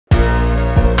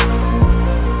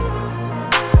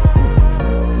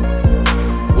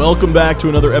Welcome back to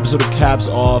another episode of Caps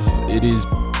Off. It is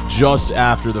just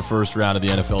after the first round of the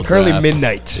NFL draft. Currently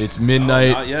midnight. It's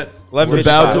midnight. Not yet. It's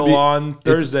about to be on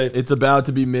Thursday. It's about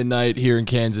to be midnight here in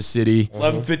Kansas City.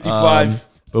 11:55.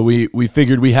 But we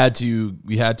figured we had to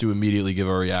immediately give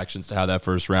our reactions to how that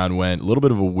first round went. A little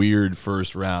bit of a weird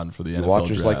first round for the NFL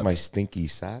Watchers draft. like my stinky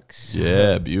socks.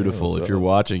 Yeah, beautiful. Yeah, if you're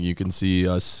watching, you can see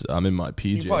us. I'm in my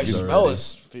PJs. You probably smell already.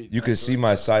 his feet. You can see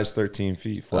my size 13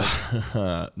 feet.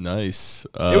 Nice.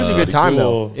 It was a good time,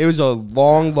 cool. though. It was a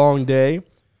long day,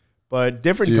 but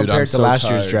different Dude, I'm compared to so last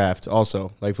year's tired. draft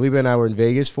also. Like, Felipe and I were in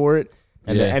Vegas for it,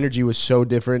 and the Yeah. energy was so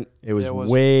different. It was, Yeah, it was.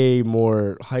 way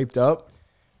more hyped up.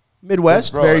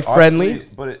 Midwest, Bro, very friendly.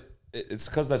 honestly, but it's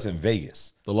because that's in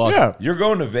Vegas. The loss. Yeah. You're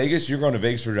going to Vegas for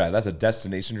a draft. That's a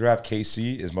destination draft.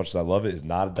 KC, as much as I love it, is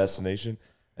not a destination.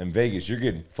 In Vegas, you're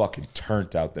getting fucking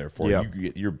turned out there for Yeah.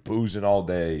 it. You're boozing all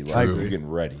day. Like, agree. you're getting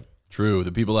ready. True.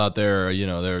 The people out there,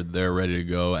 they're ready to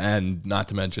go, and not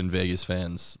to mention Vegas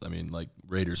fans. I mean, like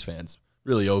Raiders fans,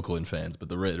 really Oakland fans, but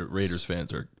the Raiders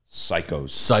fans are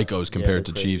psychos compared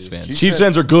to they're Chiefs crazy. fans. Chiefs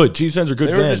fans are good. Chiefs fans are good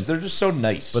fans, They're just so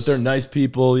nice. but they're nice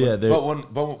people. Yeah, they. But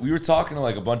when we were talking to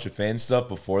like a bunch of fan stuff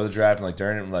before the draft and like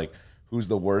during it, like who's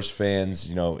the worst fans,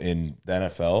 in the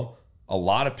NFL? A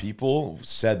lot of people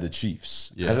said the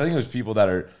Chiefs. Yeah. 'Cause I think it was people that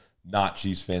are not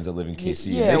Chiefs fans that live in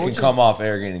KC. Yeah, They can come off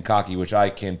arrogant and cocky, which I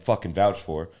can fucking vouch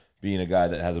for, being a guy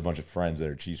that has a bunch of friends that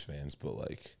are Chiefs fans. But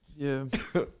like, Yeah.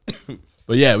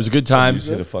 But yeah, it was a good time. you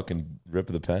see the fucking rip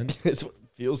of the pen. It's what it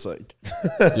feels like.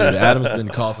 Dude, Adam's been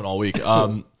coughing all week.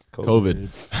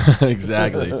 COVID.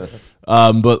 Exactly.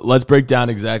 But let's break down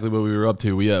exactly what we were up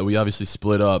to. We obviously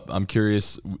split up. I'm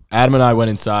curious. Adam and I went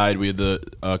inside. We had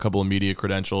a couple of media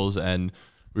credentials, and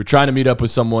we were trying to meet up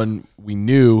with someone we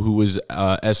knew who was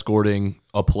escorting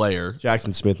a player.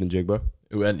 Jackson Smith and Jigba.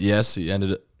 Yes, he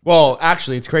ended up. Well,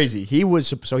 actually, it's crazy. He had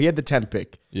the 10th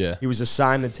pick. Yeah. He was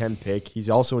assigned the 10th pick. He's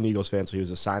also an Eagles fan, so he was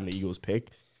assigned the Eagles pick.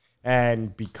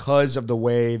 And because of the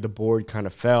way the board kind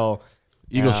of fell,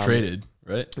 Eagles traded,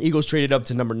 right? Eagles traded up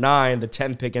to number 9. The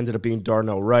 10th pick ended up being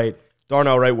Darnell Wright.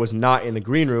 Darnell Wright was not in the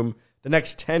green room. The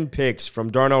next 10 picks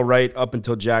from Darnell Wright up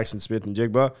until Jackson Smith and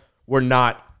Jigba were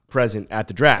not present at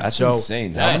the draft. That's so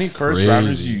insane. How many that's first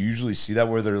rounders do crazy. you usually see that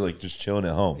where they're like just chilling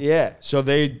at home? yeah,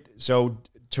 so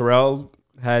Terrell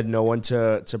had no one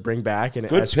to bring back and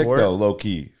Good escort. pick though, low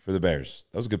key for the Bears.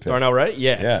 That was a good pick. Darnell Wright,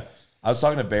 Yeah. I was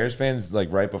talking to Bears fans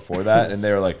like right before that, and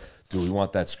they were like, dude, we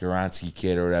want that Skaronski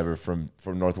kid or whatever from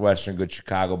Northwestern, good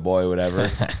Chicago boy, whatever.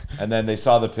 And then they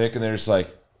saw the pick, and they're just like,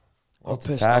 well, it's a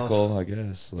pissed tackle, I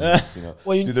guess. Like,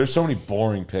 Well, dude, there's so many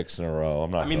boring picks in a row.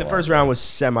 I'm not I mean, the gonna first lie. round was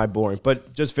semi-boring,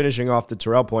 but just finishing off the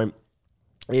Terrell point,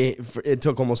 it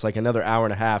took almost like another hour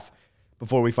and a half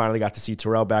before we finally got to see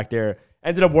Terrell back there.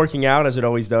 Ended up working out, as it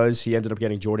always does. He ended up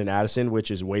getting Jordan Addison,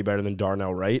 which is way better than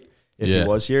Darnell Wright if he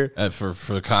was here. For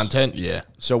content, yeah.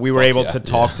 So we were able to yeah.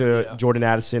 talk to Jordan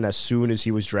Addison as soon as he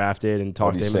was drafted and What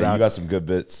talk do to you him say? about You got some good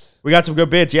bits. We got some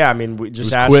good bits, yeah. I mean, we just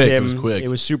was asked quick, it him. was quick. It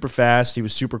was super fast. He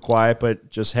was super quiet,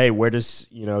 but just, hey, where does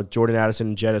Jordan Addison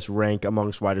and Jettis rank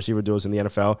amongst wide receiver duos in the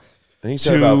NFL? And he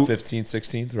said To- about 15th,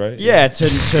 16th, right? Yeah,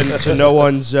 to no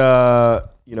one's To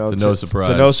no surprise.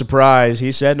 To no surprise,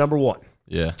 he said number 1.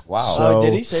 Yeah. Wow. So-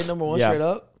 Did he say number 1 yeah. straight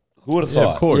up? Who would have Yeah,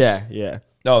 thought? of course. Yeah.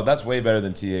 No, that's way better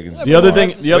than T. Higgins. The other thing,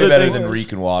 way better than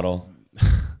Reek and Waddle. He's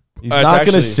It's not going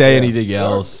to actually- say yeah. anything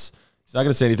else. He's not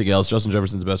going to say anything else. Justin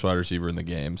Jefferson's the best wide receiver in the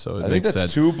game, so it I think makes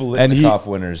that's sense. 2 And he- Biletnikoff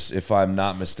winners, if I'm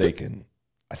not mistaken.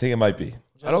 I think it might be.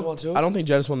 I don't think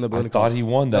Jettis won the I Biletnikoff. thought he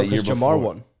won that year because before. Jamar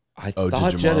won. I Oh, did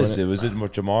thought Jamar win Jettis it? did. Was it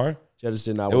Jamar? Jettis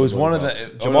did not It win was the one of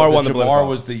Biletnikoff. the. Jamar won the Jamar Biletnikoff.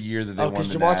 was the year that they won Because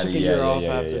the Jamar Natty. took a year off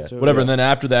after, too. Whatever. And then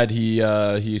after that,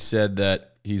 he said that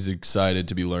he's excited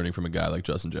to be learning from a guy like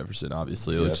Justin Jefferson,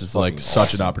 obviously, which that's is like fucking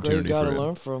such an Great opportunity guy for to him.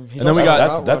 learn from. He's And then we also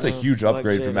got- a That's a route huge runner,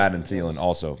 upgrade like from Jada. Adam Thielen,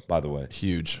 also, by the way.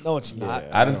 Huge. No, it's not.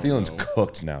 Adam Thielen's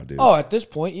cooked now, dude. Oh, at this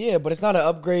point, yeah, but it's not an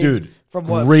upgrade Dude, from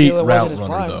what great Thielen was route in his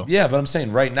runner, prime. though. Yeah, but I'm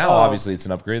saying right now, Oh. obviously, it's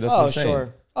an upgrade. That's what Oh, I'm saying.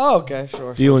 sure. Oh, okay,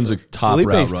 sure. Thielen's a top route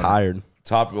Felipe's runner. tired.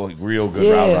 Top, like, real good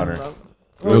Yeah, route runner. bro. Real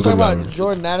We're talking good about runner.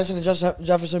 Jordan Addison and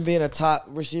Jefferson being a top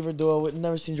receiver duo. We've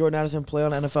never seen Jordan Addison play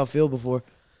on an NFL field before.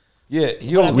 Yeah,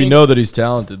 he But I only, We mean- know that he's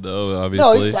talented, though,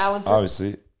 obviously. No, he's talented.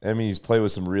 obviously. I mean, he's played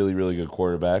with some really, really good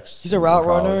quarterbacks. He's a route in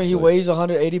runner. college, He like- weighs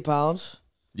 180 pounds.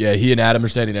 Yeah, he and Adam are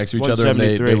standing next to each other, and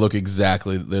they 173. look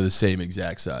exactly, they're the same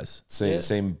exact size.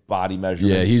 Same body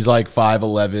measurements. Yeah, he's like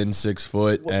 5'11", 6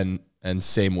 foot, and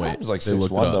same weight. Adam's like They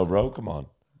looked it 6'1", up. though, bro. Come on.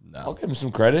 I'll No, give him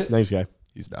some credit. Nice guy.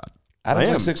 he's not. Adam's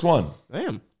I like am. 6'1". I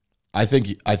am. I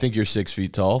think you're 6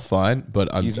 feet tall, fine,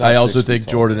 but He's not I also 6 feet think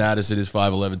tall. Jordan Addison is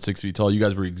 5'11", 6 feet tall. You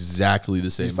guys were exactly the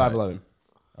same He's height. 5'11".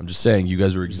 I'm just saying, you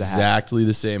guys were exactly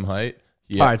the same height.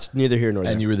 Yeah. All right, it's neither here nor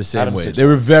there. And you were the same Adam's way. 6'1". They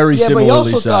were very Yeah, but he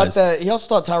similarly also thought sized. he also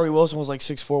thought Tyree Wilson was like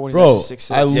 6'4" when he's Bro, actually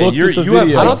 6'6". I looked at the you have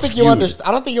video. I height don't think you skewed. understand.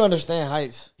 I don't think you understand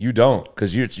heights. You don't,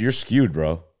 because you're skewed,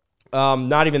 bro.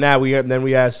 Not even that. Then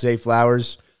we asked Zay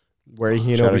Flowers where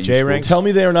he and Shout out OBJ you ranked. Tell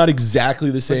me they are not exactly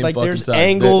the same Like fucking there's size.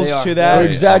 angles They are. to They're that.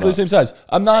 exactly the same size.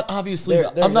 I'm not obviously. They're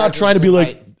I'm not exactly trying to the be same like,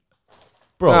 height.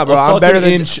 bro. Nah, bro, a I'm fucking better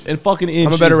than- inch and fucking inch.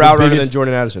 I'm a better is route the runner than biggest,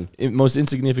 Jordan Addison. most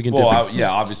insignificant Well, difference.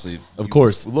 yeah, obviously, Of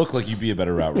course. you look like you'd be a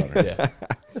better route runner. Yeah.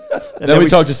 And Then we we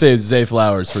talked to Zay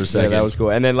Flowers for a Yeah, second. that was cool.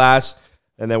 And then I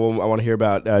want to hear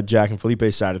about Jack and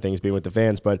Felipe's side of things being with the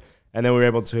fans. And then we were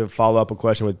able to follow up a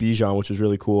question with Bijan, which was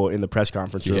really cool in the press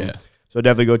conference room. Yeah. So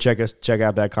definitely go check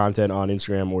out that content on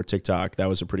Instagram or TikTok. That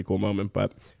was a pretty cool moment.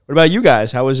 But what about you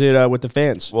guys? How was it with the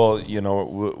fans? Well,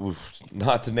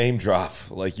 not to name drop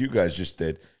like you guys just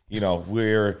did.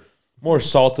 We're more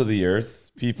salt of the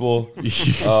earth people.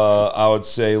 I would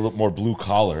say a little more blue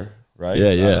collar, right?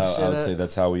 Yeah, yeah. I would say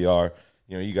that's how we are.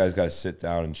 You guys got to sit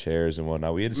down in chairs and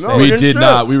whatnot. We had to No, stand. we We didn't did trip.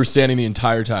 not. We were standing the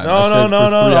entire time. I No, said for 3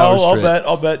 hours I'll straight. bet.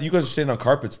 I'll bet. You guys are standing on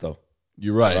carpets though.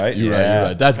 You're right. Right? You're Yeah.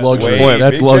 right. That's luxury. way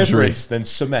That's big luxury. difference than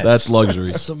cement. That's luxury.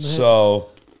 So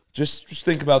just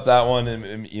think about that one,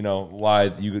 and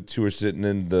why you two are sitting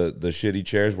in the shitty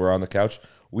chairs. We're on the couch.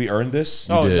 We earned this.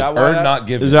 Oh, did. is that why? Earned, not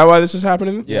given. Is that why this is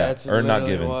happening? Yeah, that's earned, not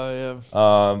literally given.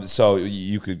 why, yeah. So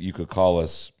you could call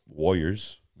us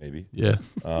warriors, maybe. Yeah.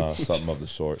 Something of the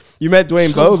sort. You met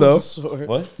Dwayne Bowe, though.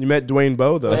 What? You met Dwayne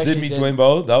Bowe, though. I actually did meet did. Dwayne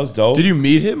Bowe. That was dope. Did you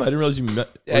meet him? I didn't realize you met.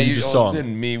 Yeah, Or you just saw him.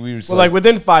 Didn't meet. We were just Well, like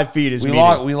within 5 feet is we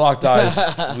meeting. locked eyes.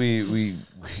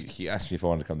 He asked me if I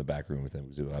wanted to come to the back room with him.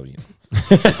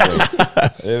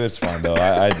 It was fun though.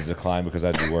 I had to decline because I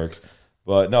had to work.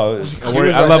 But no, it was,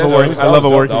 I love a work- I love a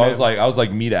working I man. was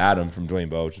like meet Adam from Dwayne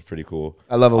Bowe, which is pretty cool.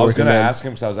 I love a I was working gonna man. ask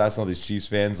him because I was asking all these Chiefs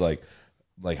fans like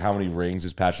how many rings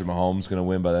is Patrick Mahomes gonna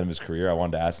win by the end of his career. I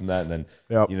wanted to ask him that, and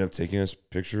then Yep. taking a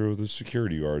picture of the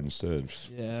security guard instead.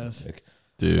 Yeah. Like,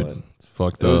 Dude, But it's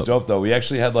fucked it was up. dope though. We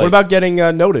actually had What like about getting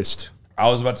noticed? I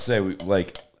was about to say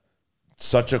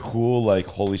such a cool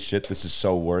holy shit, this is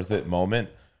so worth it moment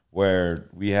where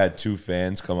we had two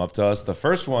fans come up to us. The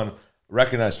first one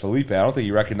recognized Felipe. I don't think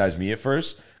he recognized me at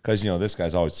first because this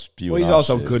guy's always spewing. Well, he's off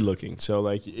also shit. good looking, so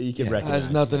you can recognize.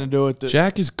 Has nothing to do with it.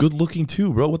 Jack is good looking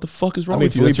too, bro. What the fuck is wrong mean,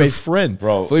 with you? That's your Felipe's- friend,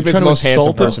 Bro, Felipe's You're the trying to most handsome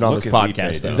insult him? person on Look this at Felipe,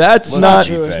 podcast, dude. though. That's It's not not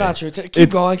true. It's Felipe. not true. Keep it's-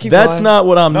 going. Keep That's going. not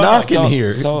what I'm No, knocking it's all- here.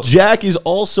 it's all- Jack is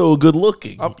also good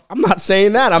looking. I'm not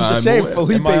saying that. I'm just I'm saying aware.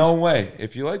 Felipe's. in my own way.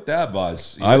 If you like that,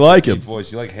 Buzz, you I like the him. deep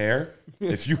voice. You like hair.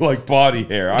 If you like body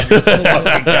hair, I'm your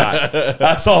fucking guy.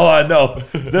 That's all I know.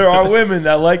 There are women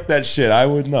that like that shit. I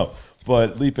wouldn't know.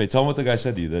 But Lipe, tell him what the guy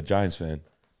said to you, the Giants fan.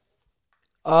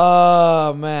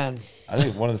 Oh, man. I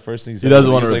think one of the first things He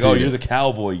doesn't want wanna to like, oh, repeat you're it. the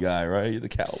cowboy guy, right? You're the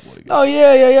cowboy guy. Oh,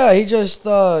 yeah. He just,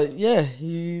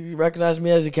 he recognized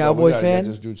me as a Cowboy fan.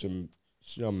 Just do some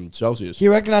Celsius. He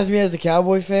recognized me as the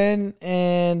Cowboy fan,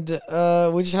 and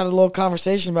we just had a little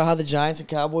conversation about how the Giants and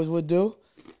Cowboys would do.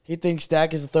 He thinks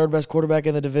Dak is the third best quarterback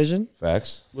in the division.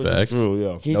 Facts. Facts. True,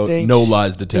 yeah. He No, thinks no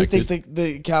lies He detected. thinks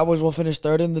the Cowboys will finish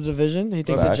third in the division. He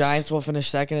thinks Facts. the Giants will finish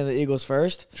second and the Eagles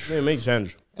first. It makes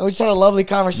sense. And we just had a lovely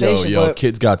conversation. Yo, but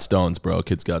kids got stones, bro.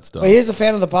 Kids got stones. he's a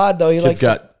fan of the pod, though. He Kids likes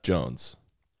got Jones.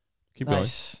 Keep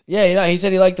nice. Yeah, he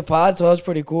said he liked the pod, so that was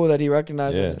pretty cool that he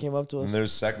recognized Yeah. us and came up to us. And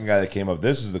there's a second guy that came up.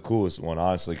 This is the coolest one,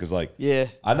 honestly, because Yeah.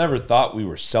 I never thought we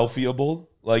were selfieable.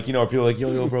 People are like,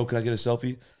 yo, bro, can I get a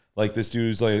selfie? Like this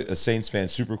dude's like a Saints fan,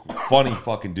 super cool, funny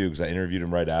fucking dude. Because I interviewed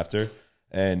him right after,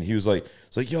 and he was like,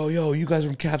 "It's like, yo, you guys are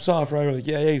from Caps Off, right?" We're like,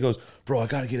 yeah. He goes, "Bro, I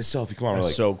gotta get a selfie. Come on." We're That's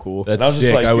like, so cool. and I That's was just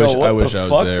sick. like, I yo, wish what I was the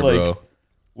fuck? there, Like, bro.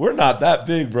 we're not that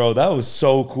big, bro. That was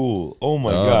so cool. Oh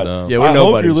my No, god. no. Yeah, we're I hope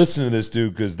nobodies. you're listening to this,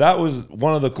 dude, because that was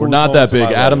one of the coolest. We're not that moments of big. my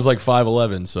life. Adam's like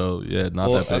 5'11", so yeah, not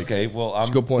Well, that big. okay, well, That's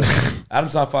a good point.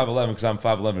 Adam's not 5'11" because I'm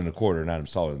 5'11" and a quarter, and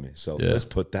Adam's taller than me. So Yeah. let's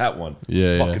put that one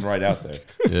Yeah, fucking right out there.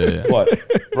 Yeah. But,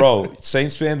 bro,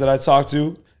 Saints fan that I talked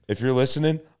to, if you're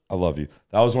listening, I love you.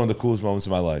 That was one of the coolest moments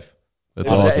of my life. That's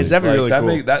It's- awesome. it's definitely really that cool.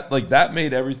 made that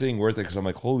made everything worth it because I'm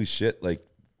like, holy shit, like,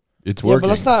 It's Yeah, working. but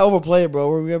let's not overplay it,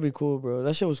 bro. We gotta be cool, bro.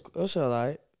 That shit all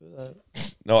right.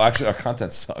 no, actually, our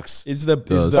content sucks. Is the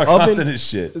Our oven? content is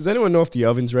shit. Does anyone know if the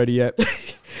oven's ready yet? I'm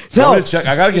gonna check.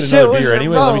 I gotta get Shit another was- beer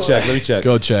anyway. bro. Let me check.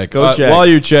 Go check. Go check. While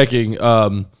you're checking,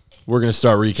 we're gonna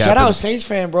start recapping. Shout out Saints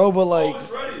fan, bro. But like,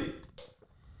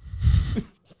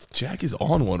 Jack is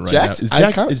on one right Jack's- now.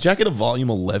 I Is Jack at a volume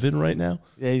 11 right now?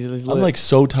 yeah, he's I'm like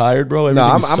so tired, bro. No,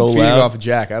 Everything I'm is so feeding loud. off of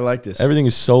Jack. I like this. Everything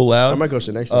is so loud. I might go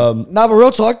sit next to him. Nah, but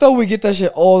real talk though, we get that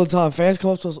shit all the time. Fans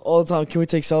come up to us all the time. Can we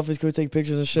take selfies? Can we take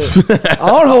pictures and shit? I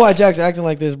don't know why Jack's acting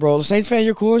like this, bro. The Saints fan,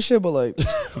 you're cool and shit, but like,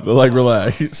 But like,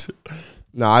 relax.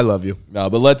 No, I love you. No,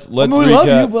 but let's we recap. love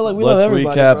you, but, like, we love let's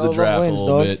everybody, recap bro. the Love draft wins, a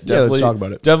little dog. bit. Yeah, let's talk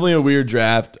about it. Definitely a weird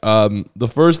draft. The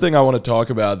first thing I want to talk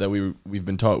about that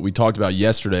we talked about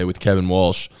yesterday with Kevin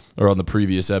Walsh, or on the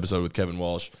previous episode with Kevin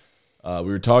Walsh. We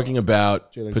were talking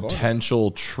about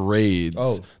potential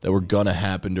trades that were gonna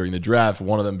happen during the draft.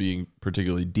 One of them being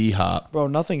particularly D-Hop. Bro,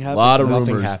 nothing happened. A lot of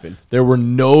Nothing rumors. happened. There were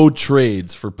no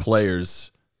trades for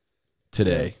players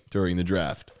today during the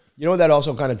draft. You know what that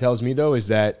also kind of tells me though is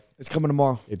that It's coming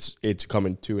tomorrow. it's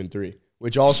coming 2 and 3,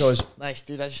 which also Nice,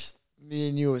 dude. That's just me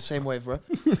and you, same wave, bro.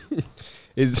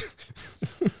 is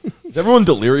Is everyone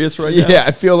delirious right now? yeah.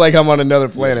 I feel like I'm on another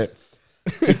planet.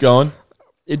 Keep going.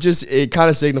 It kind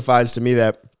of signifies to me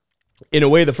that in a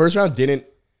way the first round there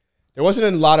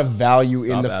wasn't a lot of value in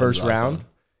Stop the Adam's first iPhone. round.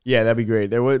 Yeah, that'd be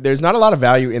great. There's not a lot of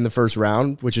value in the first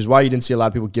round, which is why you didn't see a lot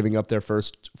of people giving up their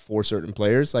first for certain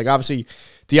players. Like obviously,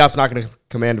 Diop's not going to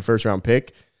command a first round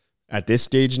pick at this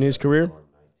stage in his career.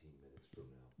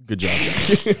 Good job,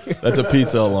 Jack. That's a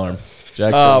pizza alarm.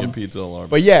 Jack's setting a pizza alarm.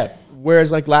 But yeah,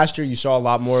 whereas like last year you saw a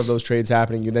lot more of those trades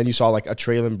happening, and then you saw like a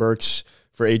Traylon Burks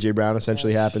for AJ Brown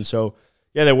essentially happen. So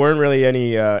yeah, there weren't really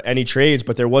any trades,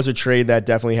 but there was a trade that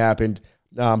definitely happened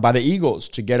by the Eagles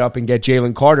to get up and get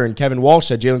Jalen Carter. And Kevin Walsh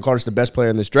said Jalen Carter's the best player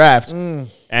in this draft.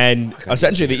 And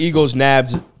essentially the Eagles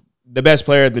nabbed the best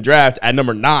player in the draft at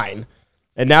number 9.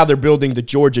 And now they're building the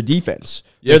Georgia defense.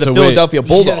 Yeah, They're the so Philadelphia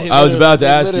Bulldogs. Yeah, I was about to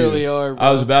They ask you. literally are, bro. I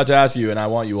was about to ask you, and I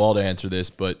want you all to answer this.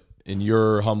 But in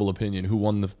your humble opinion, who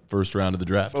won the first round of the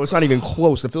draft? Oh, it's not even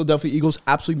close. The Philadelphia Eagles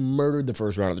absolutely murdered the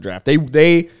first round of the draft. They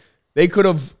could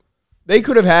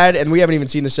have had, and we haven't even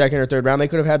seen the second or third round. They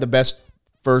could have had the best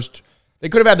first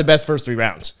 3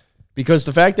 rounds, because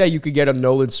the fact that you could get a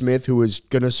Nolan Smith who was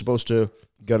supposed to.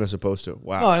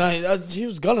 Wow, No, he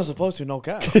was gonna supposed to, no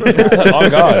cap. Oh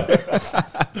God,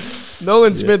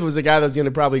 Nolan Smith was a guy that's gonna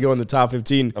probably go in the top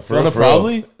 15.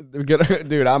 Probably.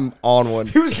 Dude, I'm on one.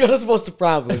 He was gonna supposed to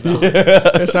probably. No.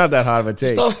 It's not that hot of a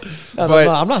take. No, But-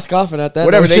 I'm not scoffing at that.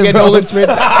 Whatever, they notion, get bro. Nolan Smith.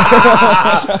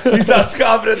 he's not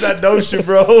confident in that notion,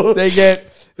 bro. They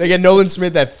get Nolan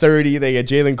Smith at 30. They get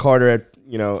Jalen Carter at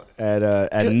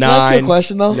at 9. Can I ask you a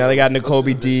question, though? Now they got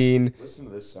N'Kobe Dean. Listen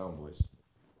to this sound, boys.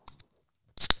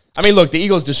 I mean, look, the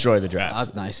Eagles destroyed the draft.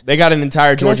 That's nice. They got an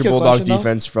entire Can I ask Georgia you a Bulldogs question, though?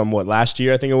 defense from last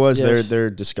year, I think it was. Yes. They're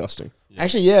disgusting.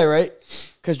 Actually, yeah, right?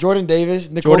 Because Jordan Davis,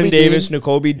 Jordan Davis, Dean,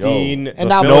 N'Kobe Dean, and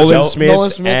now Nolan Philadelphia-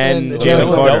 Smith, and and Jalen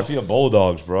Carter. Philadelphia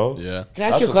Bulldogs, bro. Yeah. Can I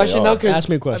ask That's you a what question, they though? are. Because Ask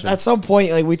me a question. at some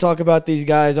point, like, we talk about these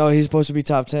guys, oh, he's supposed to be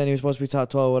top 10, he was supposed to be top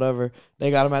 12, whatever.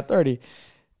 They got him at 30.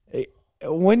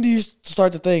 When do you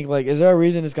start to think, like, is there a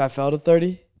reason this guy fell to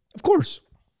 30? Of course.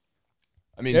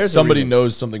 I mean, There's a somebody reason.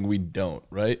 knows something we don't,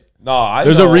 right? No,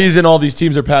 There's a reason all these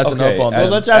teams are passing Okay, up on as,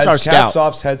 this. let's ask our scout.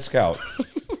 Capsoff's head scout.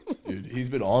 Dude, he's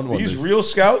been on one. These this- real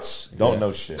scouts don't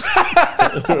know shit.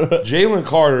 Jalen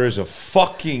Carter is a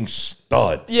fucking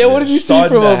stud. Yeah, what have you seen Stud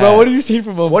from him, and a bro? half. What have you seen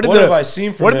from him? What did What the- have I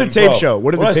seen from what him? did the tape bro? show?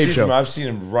 What did the I've tape seen show? from him, I've seen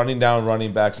him running down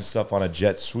running backs and stuff on a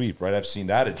jet sweep, right? I've seen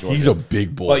that at Georgia. He's a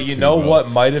big boy. But you too, know bro. what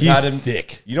might have He's had him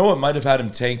thick. You know what might have had him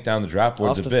tank down the draft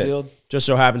boards Off a the bit. field? Just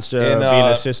so happens to In, be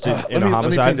an assistant in let a me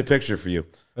homicide. paint a picture for you.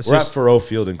 We're at Assist- Faroe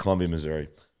Field in Columbia, Missouri,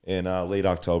 in late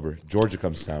October. Georgia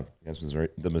comes to town against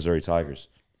the Missouri Tigers.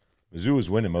 Mizzou is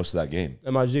winning most of that game.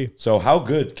 MIG. So how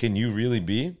good can you really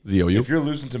be? ZOU? If you're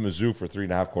losing to Mizzou for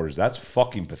 3.5 quarters, that's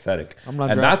fucking pathetic. I'm not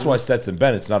and drafting that's why him. Stetson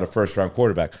Bennett's not a first-round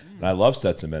quarterback. And I love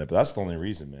Stetson Bennett, but that's the only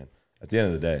reason, man. At the end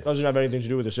of the day. Doesn't have anything to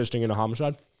do with assisting in a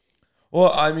homicide.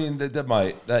 Well, I mean,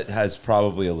 that has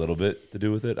probably a little bit to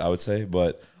do with it, I would say.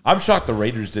 But I'm shocked the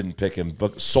Raiders didn't pick him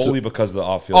solely because of the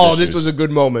off-field Oh, issues. this was a good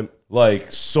moment.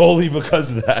 Like, solely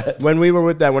because of that. When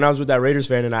I was with that Raiders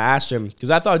fan, and I asked him,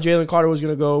 because I thought Jalen Carter was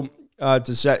going to go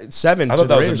to 7 I to thought the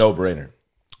that Raiders. was a no-brainer.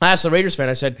 I asked the Raiders fan,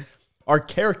 I said, are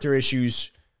character issues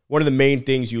one of the main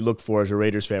things you look for as a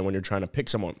Raiders fan when you're trying to pick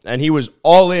someone? And he was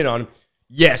all in on,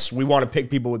 yes, we want to pick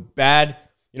people with bad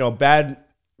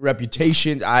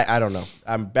reputation. I don't know.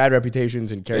 Bad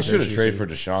reputations and They character should have issues. traded for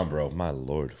Deshaun, bro. My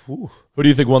lord. Whew. Who do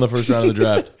you think won the first round of the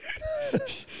draft?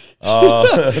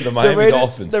 The Miami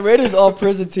Dolphins. The Raiders all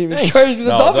prison team. It's crazy.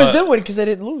 The No, Dolphins the- did win because they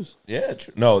didn't lose. Yeah,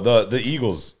 no, the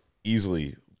Eagles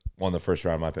easily won the first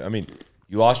round. In my opinion. I mean,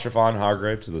 you lost Javon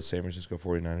Hargrave to the San Francisco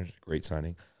 49ers. Great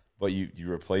signing. But you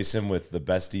replace him with the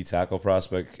best D tackle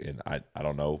prospect in I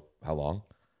don't know how long.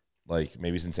 Like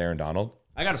maybe since Aaron Donald.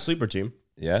 I got a sleeper team,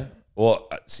 Yeah. Well,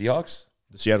 Seahawks?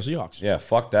 the Seattle Seahawks. Yeah,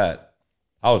 fuck that.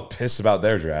 I was pissed about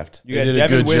their draft. You They got did a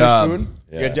Devin good job. Witherspoon.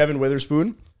 You Yeah. got Devin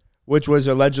Witherspoon, which was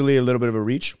allegedly a little bit of a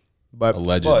reach. But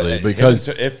Allegedly, But because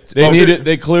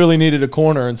they clearly needed a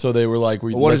corner, and so they were like,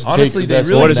 honestly, they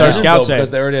really what does our scout say?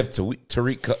 because they already have Tariq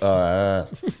Tariq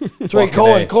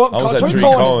Cohen. Tariq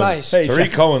Cohen is nice. Hey,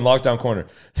 Tariq Cohen, lockdown corner.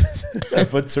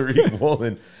 But Tariq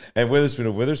Woolen and Witherspoon.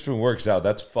 If Witherspoon works out,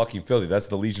 that's fucking Philly. That's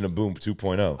the Legion of Boom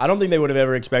 2.0. I don't think they would have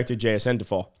ever expected JSN to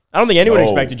fall. I don't think anyone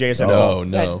expected JSN to fall.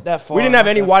 No. That far, We didn't have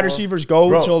not any that wide far. receivers go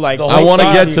Bro, until like. the I whole want to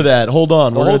time- get to that. Hold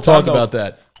on, we're whole going to talk time, about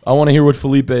that. I want to hear what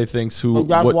Felipe thinks.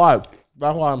 That's why.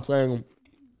 That's why I'm saying.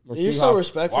 You're so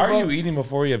respectful. Why are bro. you eating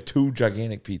before you have 2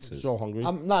 gigantic pizzas? So hungry.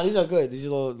 Nah, these are good. These are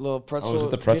little pretzel. Oh, is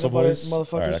it the pretzel peanut butter boys?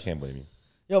 motherfuckers. All right, I can't blame you.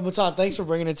 Yo, Matan, thanks for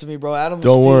bringing it to me, bro. Adam,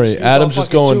 Don't worry. speaks Adam's on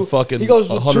just going two. fucking He goes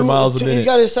with 100 miles a He minute.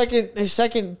 got his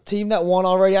second team that won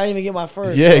already. I didn't even get my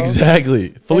first. Yeah, bro. exactly.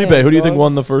 Felipe, Damn, who do you think dog.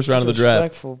 won the first round of the draft?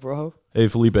 Respectful, bro. Hey,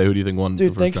 Felipe, who do you think won the Dude,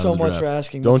 first thanks round so of the much draft? for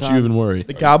asking. Don't Matan. you even worry.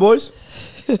 The Cowboys.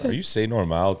 Are you say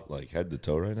normal like head to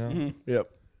toe right now? Yep.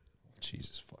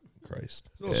 Jesus fucking Christ.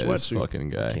 Yeah, this fucking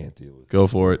guy. Can't deal with it. Go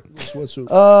for it. Sweatsuit.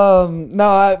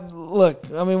 No, look.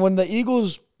 I mean, when the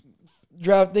Eagles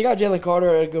draft, they got Jalen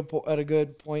Carter at a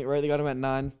good point, right? They got him at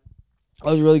 9.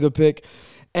 That was a really good pick.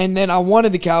 And then I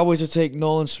wanted the Cowboys to take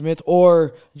Nolan Smith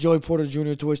or Joey Porter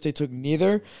Jr., to which they took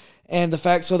neither. And the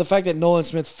fact that Nolan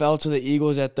Smith fell to the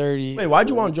Eagles at 30. Wait, why'd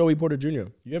you want Joey Porter Jr.?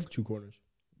 You have 2 corners.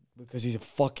 Because he's a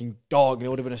fucking dog, and it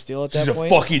would have been a steal at that He's a point.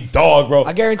 fucking dog, bro.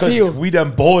 I guarantee 'Cause you. we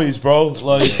them boys, bro.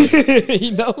 Like he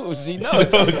knows. He knows.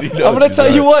 he knows, I'm gonna he tell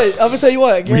knows. you what.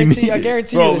 I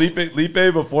guarantee Bro, you this.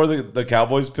 Lipe before the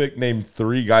Cowboys pick named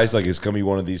 3 guys like it's gonna be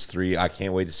one of these 3. I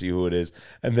can't wait to see who it is.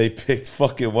 And they picked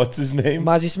fucking what's his name?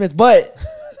 Mozzie Smith. But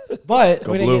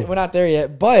Blue. we're not there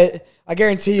yet. But I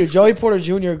guarantee you, Joey Porter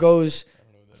Jr. goes.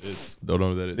 Don't know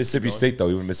who that is. Mississippi State though.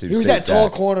 He went Mississippi He was State. that tall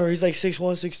back. corner. He's like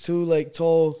 6'1", 6'2", like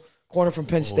tall corner from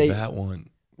Penn State. that one.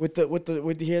 With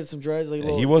he had some dreads. Like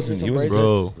He wasn't. some He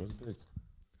wasn't. braids.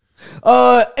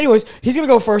 Anyways, he's gonna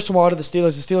go first tomorrow to the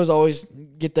Steelers. The Steelers always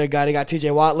get their guy. They got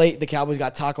T.J. Watt late. The Cowboys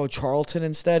got Taco Charlton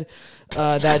instead.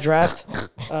 That draft.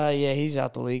 Yeah, he's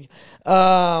out the league.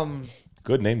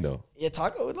 Good name though. Yeah,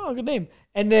 Taco. No, good name.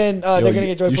 And then they're gonna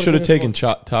get Joey. You Porter should have Jr. taken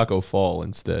tomorrow. Taco Fall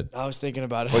instead. I was thinking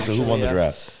about it. Wait, so who won actually, the yeah.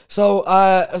 draft? So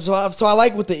I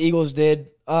like what the Eagles did.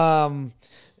 Well,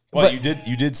 But-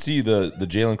 you did see the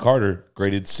Jalen Carter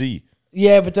graded C.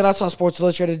 Yeah, but then I saw Sports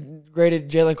Illustrated graded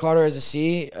Jalen Carter as a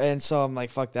C, and so I'm like,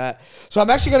 fuck that. So I'm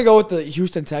actually gonna go with the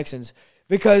Houston Texans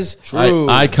because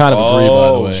I kind of agree,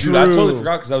 by the way. Shoot, I totally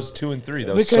forgot because that was 2 and 3.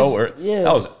 That was Because- so early. yeah.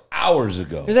 That was hours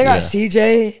ago. they got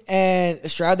CJ and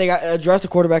Stroud. They got addressed the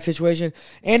quarterback situation,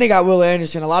 and they got Will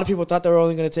Anderson. A lot of people thought they were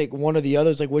only going to take one or the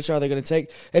others. Like, which are they going to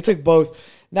take? They took both.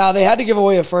 Now they had to give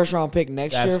away a first round pick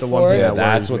next That's year the for one it. thing Yeah, that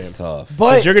that's worries what's me. tough.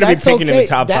 But You're going to be that's picking in okay. the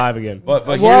top That- 5 again. But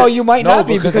Well, you might not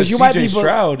be because you might be.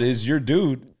 Stroud is your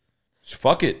dude.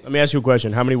 Fuck it. Let me ask you a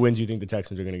question. How many wins do you think the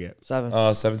Texans are going to get?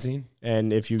 7. 17.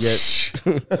 And if you get,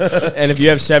 and if you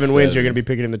have 7 wins, you're going to be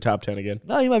picking in the top 10 again.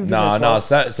 No, you might be. Nah, 12.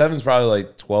 7's probably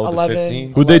like 12 11. to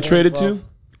 15. Who'd they 11, trade it 12. to?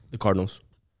 The Cardinals.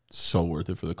 So worth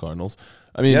it for the Cardinals.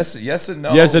 I mean, Yes and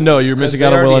no. Yes and no. You're missing 'Cause out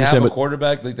they on Will already Anderson, have a but-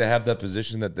 quarterback. Like they have that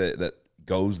position that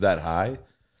goes that high.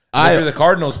 I- If you're the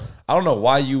Cardinals, I don't know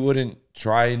why you wouldn't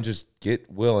try and just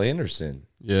get Will Anderson.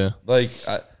 yeah. Like,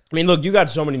 I mean, look, you got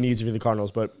so many needs if you're the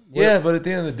Cardinals, but yeah, but at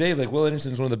the end of the day, like Will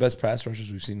Anderson's one of the best pass rushers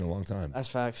we've seen in a long time. That's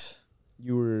facts.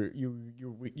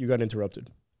 you got interrupted.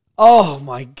 Oh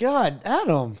my God,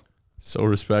 Adam! So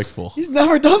respectful. He's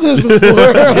never done this before.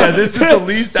 Yeah, this is the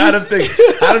least Adam thing.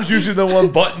 Adam's usually the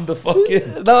one button the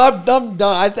fucking. No, I'm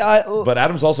done. But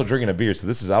Adam's also drinking a beer, so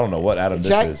this is I don't know what Adam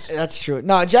Jack, this is. that's true.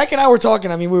 No, Jack and I were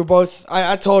talking. I mean, we were both.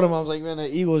 I told him I was like, man,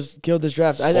 the Eagles killed this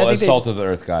draft. I Well, think as they, salt of the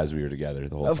earth guys, we were together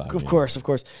the whole time. of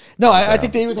course. No, I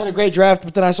think the Eagles had a great draft.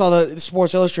 But then I saw the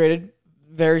Sports Illustrated,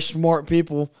 very smart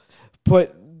people,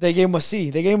 they gave him a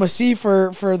C. They gave him a C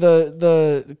for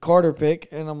the Carter pick,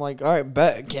 and I'm like, all right,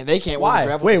 bet they can't win the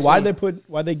draft. Wait, with a C.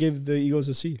 why'd they give the Eagles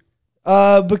a C?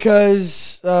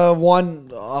 Because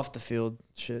one off the field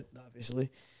shit, obviously.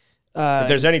 If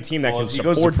there's any team that Well, can if he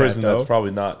goes to support prison, that, though, that's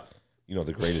probably not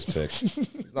the greatest pick.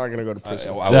 he's not going to go to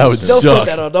prison. That would They'll suck. put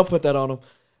that on. They'll put that on him.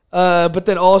 But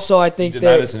then also, I think Did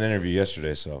that Madison interview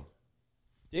yesterday, so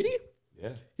Did he? yeah.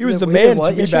 He was He the did man what,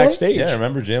 to be yesterday? backstage. Yeah,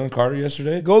 remember Jalen Carter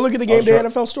yesterday? Go look at the game was day try-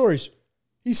 NFL stories.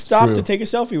 He stopped True. to take a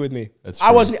selfie with me. That's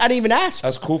I true. didn't even ask.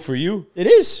 That's cool for you. It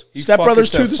is. He Step fucking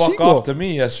Brothers said 2, the fuck sequel. off to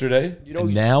me yesterday.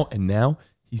 And now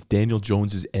he's Daniel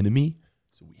Jones's enemy.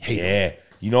 So we hate him. Yeah.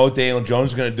 You know what Daniel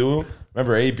Jones is going to do?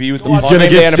 Remember AB with the He's punt? gonna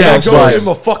get NFL sacked Jones by gave him.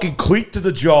 him a fucking cleat to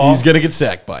the jaw. He's gonna get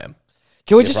sacked by him.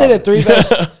 Can we just say probably.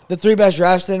 the three best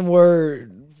drafts then were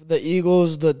the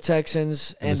Eagles, the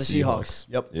Texans, and the Seahawks?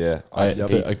 Yep. Yeah.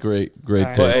 It's a great All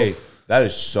right. But pick. hey, That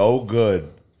is so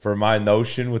good for my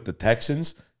notion with the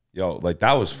Texans. Yo, like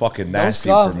that was fucking nasty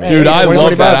scoff, for me. man. Dude, I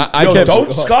love that. I Yo, kept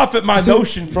don't scoff at my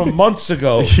notion from months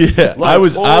ago. Yeah,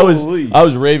 Like, I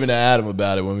was raving to Adam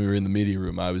about it when we were in the media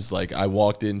room. I was like, I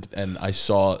walked in and I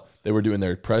saw they were doing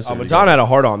their presser. Matan had a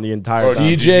hard on the entire time.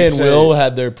 CJ and say- Will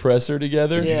had their presser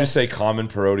together. Did you just say common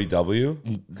Perotti W?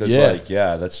 Because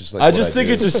Yeah. that's just like I what just think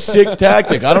do. it's a sick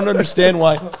tactic. I don't understand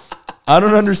why. I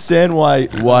don't understand why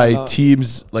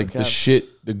teams like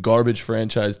the garbage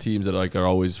franchise teams that are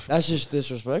always. That's just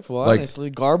disrespectful, Like- honestly.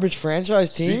 Garbage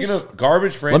franchise teams. Speaking of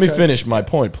garbage franchise, Let me finish my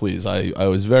point, please. I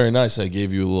was very nice. I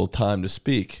gave you a little time to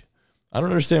speak. I don't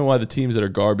understand why the teams that are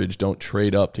garbage don't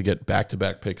trade up to get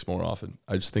back-to-back picks more often.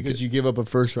 I just think Because you give up a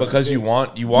first round. because you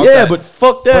want yeah, that. but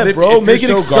fuck that, But if- bro. if Make it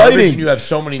you're so garbage exciting. and you have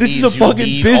so many This needs, is a you fucking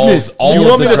need business. all you of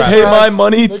want the me to draft pay my picks.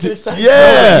 money? Make it To, exciting.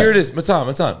 yeah. Here it is, Matan,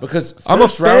 because I'm a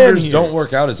first fan rounders here. don't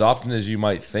work out as often as you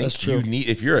might think. That's true. You need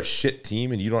if you're a shit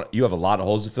team and you have a lot of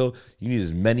holes to fill, you need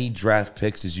as many draft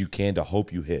picks as you can to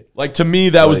hope you hit. Like to me,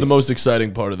 that was Like- the most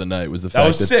exciting part of the night. Was the fact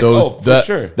was that sick. those Oh, for that,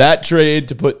 sure. that trade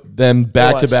to put them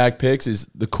back-to-back picks is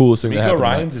the coolest thing that Miko happened.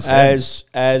 Ryans is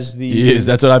as the He is.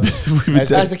 That's what I've been. We've been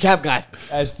That's the cap guy.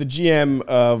 as the GM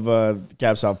of the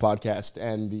Caps Off podcast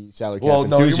and the salary cap well,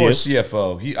 no, you're more enthusiast.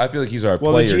 CFO. I feel like he's our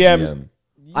Well, the player GM GM.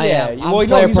 I am. well, no,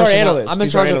 player he's our personnel. analyst. I'm in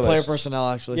He's our charge of player analyst. personnel,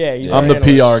 actually. Yeah, he's I'm our the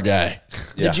analyst. PR guy.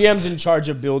 The Yeah. GM's in charge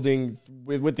of building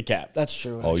with the cap. That's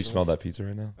true. Oh, you actually. smell that pizza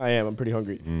right now? I am. I'm pretty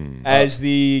hungry. As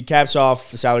the Caps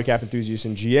Off salary cap enthusiast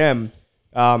and GM,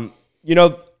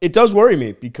 it does worry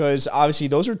me because obviously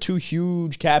those are two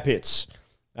huge cap hits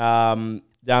down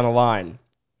the line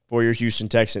for your Houston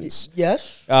Texans.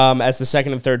 Yes. As the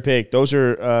second and third pick, those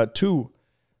are two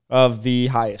of the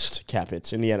highest cap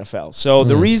hits in the NFL. So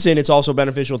the reason it's also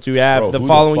beneficial to have Bro, the who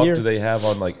following the fuck year. do they have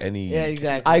on like any? Yeah,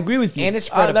 exactly. I agree with you. And it's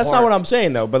spread That's not apart. what I'm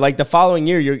saying though. But like the following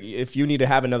year, if you need to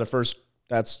have another first,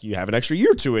 you have an extra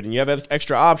year to it, and you have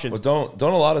extra options. But don't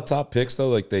a lot of top picks though?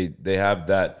 Like they have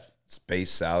that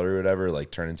base salary or whatever, like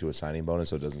turn into a signing bonus,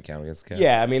 so it doesn't count against the cap.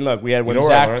 Yeah, I mean, look, we had You when know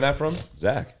where I Zach learned that from?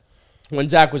 Zach. when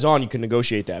Zach was on, you can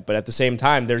negotiate that, but at the same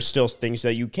time, there's still things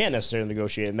that you can't necessarily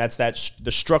negotiate, and that's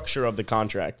the structure of the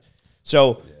contract.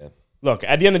 So, look,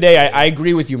 at the end of the day, I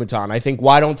agree with you, Matan. I think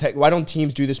why don't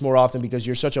teams do this more often? Because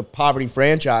you're such a poverty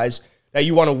franchise that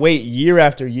you want to wait year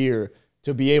after year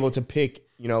to be able to pick,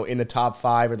 in the top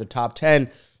 5 or the top 10.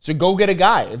 So go get a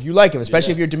guy if you like him,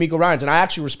 especially if you're D'Amico Ryans. And I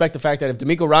actually respect the fact that if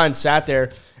D'Amico Ryans sat there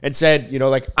and said,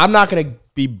 I'm not going to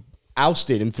be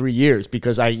ousted in 3 years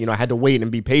because I had to wait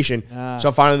and be patient.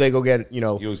 So finally they go get, He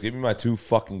was giving me my two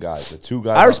fucking guys. The two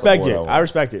guys. I off the respect board it. want. I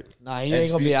respect it. Nah, he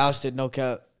ain't going to be ousted, no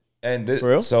cap. And For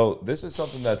real? so this is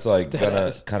something that's like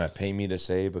gonna kind of pay me to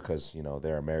say because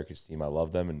they're America's team. I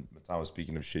love them. And Matan was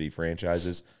speaking of shitty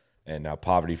franchises and now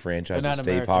poverty franchises, not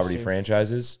state America's poverty team.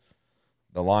 franchises.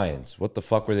 The Lions. What the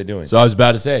fuck were they doing? So I was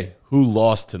about to say, who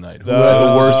lost tonight? Who had The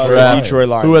the worst Detroit draft? Detroit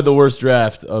Lions. Who had the worst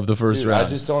draft of the first Dude, round? I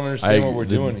just don't understand what we're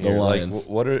doing the here. Like, Lions.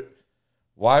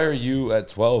 why are you at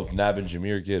 12 nabbing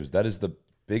Jahmyr Gibbs? That is the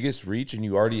biggest reach, and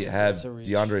you already have a reach.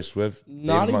 DeAndre Swift,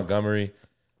 Not David even- Montgomery.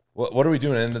 What are we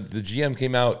doing? And the GM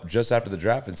came out just after the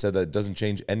draft and said that it doesn't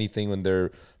change anything in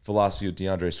their philosophy of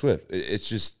DeAndre Swift. It's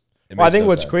just. Well, I makes think no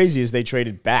what's sense. crazy is they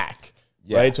traded back,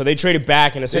 Yeah. right? So they traded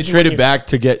back, and They essentially traded back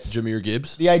to get Jahmyr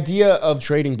Gibbs. The idea of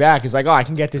trading back is like, I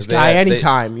can get this They guy had- they-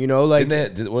 anytime, like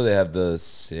What do they have? The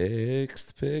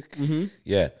 6th pick? Mm-hmm.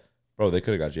 Yeah. Bro, they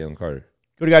could have got Jalen Carter.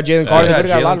 could have got Jalen They Carter. could Could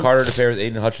have have got a lot Jalen of Carter to pair with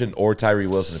Aiden Hutchinson or Tyree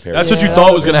Wilson to pair That's with. what you Yeah, thought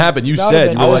that was was going to a- happen. You that would've said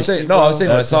been you I were was like, saying,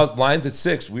 when I saw Lions at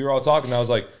 6, we were all talking. And I was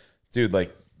like, dude,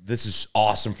 like, this is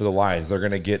awesome for the Lions. They're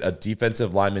going to get a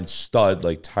defensive lineman stud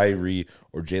like Tyree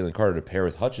or Jalen Carter to pair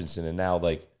with Hutchinson. And now,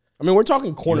 like, I mean, we're talking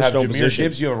you have cornerstone Jahmyr position.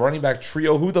 Gibbs, you have a running back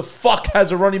trio. Who the fuck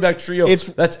has a running back trio It's-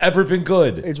 that's ever been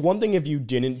good? It's one thing if you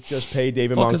didn't just pay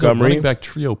David fuck is a Montgomery. running back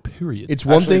trio, period. It's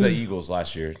one Actually, thing. the Eagles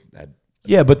last year had.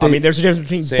 yeah, but I mean, there's a difference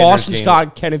between Sanders, Boston Gainwell.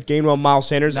 Scott, Kenneth Gainwell, Miles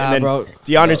Sanders, Nah, and then bro.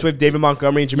 DeAndre Swift, David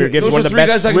Montgomery, and Jahmyr Gibbs. Those One are of the three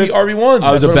best. guys that can be Swift- RB1s.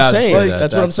 I was That's what about I'm to saying. say that.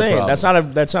 That's what I'm That's the saying.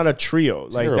 problem. That's not a trio.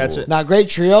 Like that's Terrible. Nah, great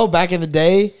trio back in the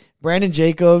day. Brandon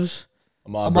Jacobs,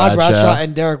 Ahmad Bradshaw,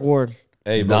 and Derek Ward.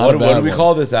 Hey, Not but a what bad do we one.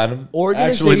 call this, Adam?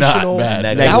 Actually not organizational.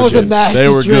 bad. That was a negligence. nasty They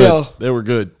were trio. good. They were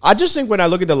good. I just think when I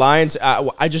look at the Lions,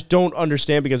 I just don't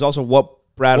understand because also what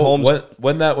Brad Holmes.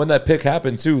 When that pick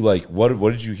happened too, like what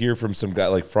did you hear from some guy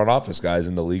like front office guys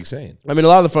in the league saying? I mean, a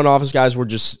lot of the front office guys were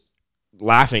just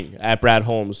laughing at Brad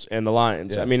Holmes and the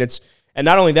Lions. Yeah. I mean, and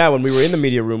not only that, when we were in the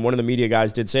media room, one of the media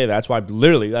guys did say that's why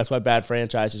bad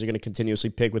franchises are going to continuously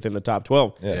pick within the top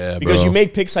 12. Yeah, Because bro. you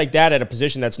make picks like that at a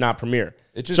position that's not premier.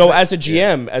 It just So ma- as a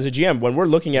GM, when we're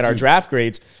looking at our draft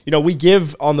grades, we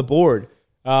give on the board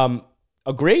a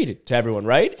a grade to everyone,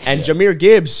 right? And Jahmyr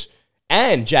Gibbs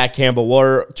and Jack Campbell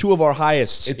were two of our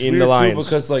highest in the Lions. Too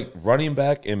because like running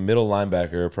back and middle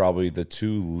linebacker are probably the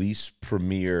two least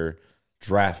premier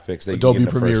draft picks that you can get in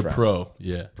the Premier first round. Pro.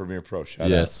 Yeah. Premier Pro. Shout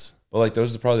Yes. out. But like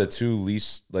those are probably the two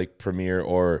least like premier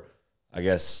or I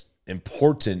guess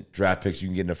important draft picks you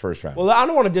can get in the first round. Well, I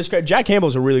don't want to discredit. Jack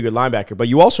Campbell's a really good linebacker, but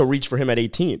you also reach for him at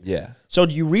 18. Yeah. So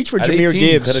you reach for At Jahmyr 18,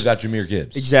 Gibbs. You could have got Jahmyr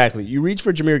Gibbs. Exactly. You reach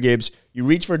for Jahmyr Gibbs. You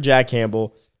reach for Jack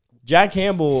Campbell. Jack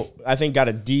Campbell, I think, got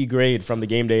a D grade from the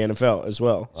Game Day NFL as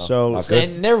well.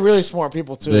 And they're really smart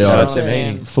people too. They you know are. what I'm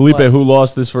saying? Felipe, But- who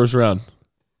lost this first round?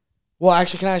 Well,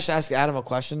 actually, can I just ask Adam a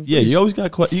question? Yeah, you always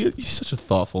got you're such a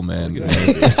thoughtful man.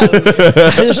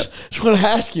 I just want to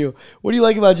ask you, what do you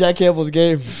like about Jack Campbell's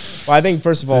game? Well, I think,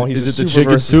 first of all, Is it the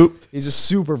chicken soup? He's a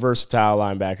super versatile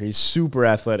linebacker. He's super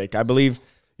athletic. I believe,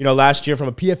 last year from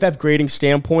a PFF grading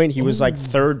standpoint, he was like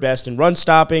third best in run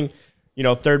stopping,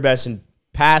 third best in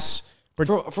pass.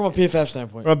 From a PFF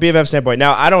standpoint. From a PFF standpoint.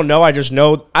 Now, I don't know. I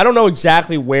don't know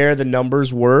exactly where the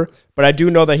numbers were, but I do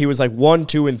know that he was like 1,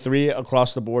 2, and 3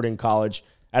 across the board in college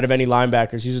out of any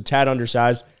linebackers. He's a tad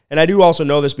undersized. And I do also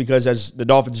know this because as the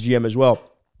Dolphins GM as well,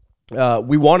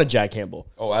 we wanted Jack Campbell.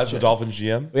 Oh, as the Dolphins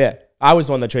GM? Yeah. I was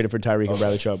the one that traded for Tyreek and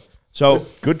Bradley Chubb. So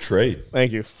Good trade.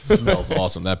 thank you. Smells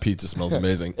awesome. That pizza smells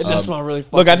amazing. It does smell really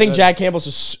fucking Look, I think good. Jack Campbell's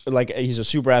he's a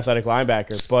super athletic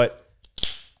linebacker, but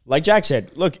like Jack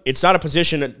said, look, it's not a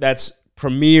position that's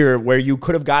premier where you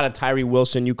could have got a Tyree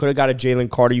Wilson, you could have got a Jalen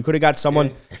Carter, you could have got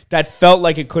someone that felt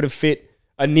like it could have fit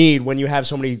a need when you have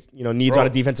so many needs on a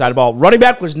defense side of the ball. Running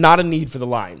back was not a need for the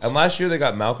Lions. And last year they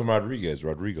got Malcolm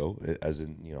Rodrigo, as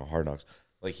in Hard Knocks.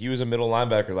 Like he was a middle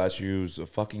linebacker last year. He was a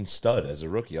fucking stud as a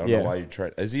rookie. I don't know why you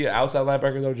tried. Is he an outside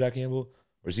linebacker though, Jack Campbell,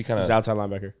 or is he kind of He's an outside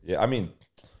linebacker. Yeah, I mean,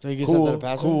 So he gets cool, that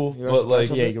passer? cool, He runs but the like,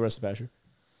 passer? Yeah, you can rest the passer.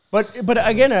 But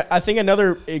again, I think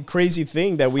another crazy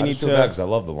thing that we I need just feel bad to because I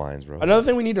love the Lions, bro. another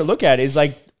thing we need to look at is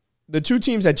like the two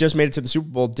teams that just made it to the Super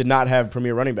Bowl did not have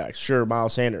premier running backs. Sure,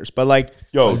 Miles Sanders, but like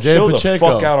Yo, Isaiah chill Pacheco.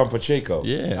 the fuck out on Pacheco.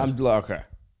 Yeah. I'm okay.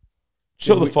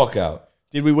 Chill the fuck out.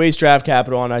 Did we waste draft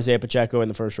capital on Isaiah Pacheco in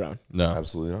the first round? No,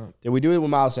 Absolutely not. Did we do it with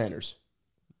Miles Sanders?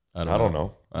 I don't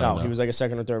know. No, he was like a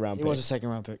second or third round He pick. was a second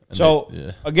round pick. So,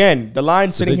 Yeah. again, the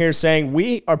line sitting they- here saying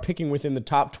we are picking within the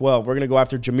top 12. We're going to go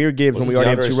after Jahmyr Gibbs when we Wasn't already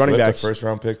have DeAndre two running Swift backs. a first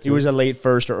round pick. He was a late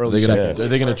first or early second. Are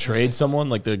they gonna trade someone?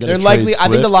 Like they're gonna They're trade likely. I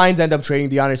think the Swift? Lions end up trading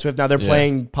DeAndre Swift. Now they're Yeah.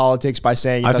 playing politics by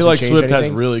saying it I feel doesn't like change Swift has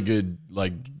anything. really good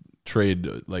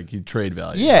trade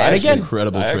value. Yeah, and again,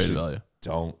 incredible I trade actually value.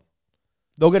 don't.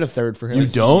 They'll get a third for him. You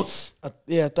don't?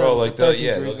 Yeah, third. Bro, like third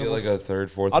they'll seems get like a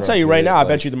third, fourth. I'll tell you right now, I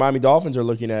bet you the Miami Dolphins are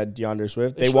looking at DeAndre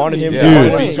Swift. They should wanted be. him. Yeah, They I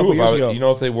wanted would him be a couple too. years ago. You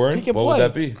know, if they weren't, He can what would play.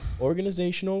 that be?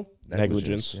 Organizational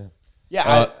negligence. Yeah.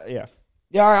 Yeah, yeah.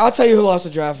 Yeah, all right, I'll tell you who lost the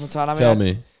draft, Matan. I mean, Tell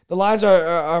me. The lines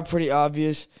are pretty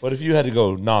obvious. But if you had to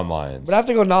go non-Lions, But I have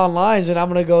to go non-lines, and I'm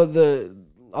going to go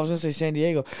I was going to say San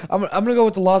Diego. I'm going to go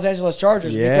with the Los Angeles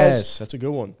Chargers Yes, that's a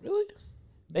good one. Really?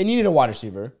 They needed a wide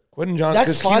receiver. Quentin because Johnson,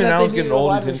 that's because fine Keenan that they Allen's needed getting a old,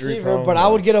 wide he's injury receiver, prone. but I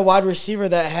would get a wide receiver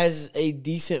that has a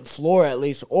decent floor at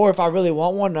least. Or if I really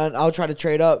want one, I'll try to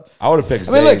trade up. I would have picked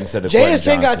I mean, Zay look, instead of Quentin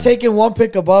JSN got Johnson. taken one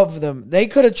pick above them. They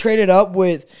could have traded up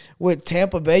with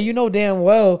Tampa Bay. You know damn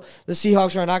well the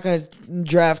Seahawks are not going to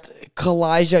draft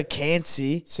Kalijah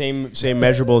Cansey. Same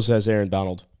measurables as Aaron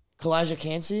Donald. Kalijah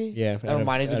Cansey? Yeah, Never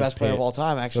mind. He's the out of best player of Pitt. all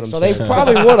time, actually. That's So what I'm they saying.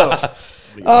 probably would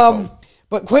have.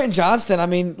 But Quentin Johnston, I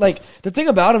mean, like the thing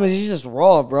about him is he's just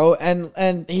raw, bro,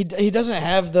 and he doesn't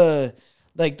have the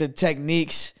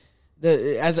techniques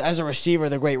as a receiver,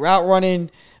 the great route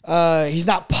running. He's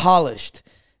not polished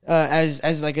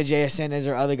as like a JSN is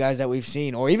or other guys that we've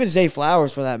seen, or even Zay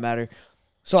Flowers for that matter.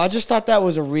 So I just thought that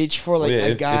was a reach for like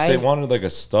a guy. If they wanted like a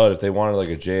stud, if they wanted like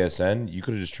a JSN, you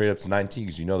could have just traded up to 19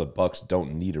 because you know the Bucks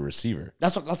don't need a receiver.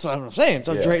 That's what I'm saying.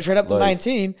 So Yeah, trade up to like-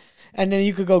 19, and then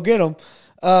you could go get him.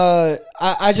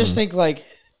 I just think like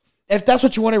if that's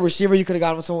what you wanted, a receiver, you could have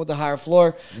gotten someone with a higher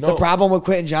floor. No. The problem with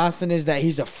Quentin Johnston is that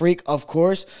he's a freak, of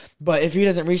course, but if he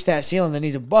doesn't reach that ceiling, then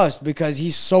he's a bust because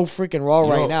he's so freaking raw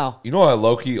right now. You know what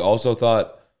Loki also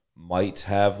thought might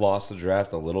have lost the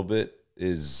draft a little bit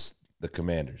is the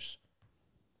Commanders.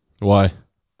 Why?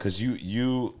 Because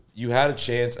you had a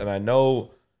chance, and I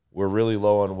know we're really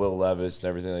low on Will Levis and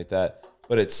everything like that,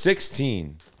 but at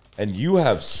 16, and you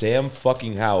have Sam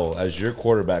fucking Howell as your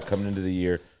quarterback coming into the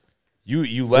year,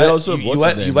 you let also have what's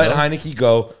his name, bro? Heineke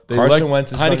go. Carson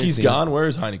Wentz is on your Heineke's team. gone. Where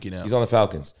is Heineke now? He's on the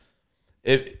Falcons.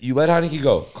 If you let Heineke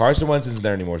go, Carson Wentz isn't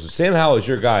there anymore. So Sam Howell is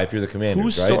your guy if you're the Commanders.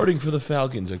 Who's right? starting for the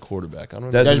Falcons at quarterback? I don't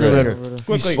know. Desmond Ritter. Ritter.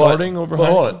 He's starting over But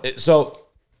hold Heineke? on. So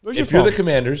Where's your if you're phone? the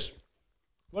Commanders,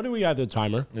 What do we have the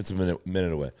timer? it's a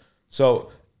minute away.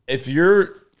 So if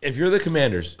you're if you're the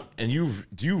Commanders and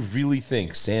do you really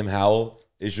think Sam Howell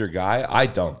is your guy? I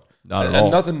don't. Not at all.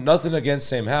 Nothing against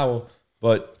Sam Howell,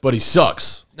 but he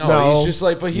sucks. no, he's just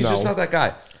just not that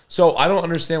guy. So I don't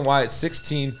understand why at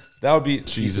 16 that would be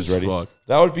Jesus ready. fuck.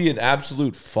 That would be an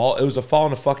absolute fall. It was a fall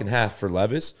and a fucking half for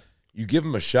Levis. You give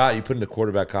him a shot. You put him in a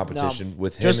quarterback competition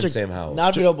with him and Sam Howell.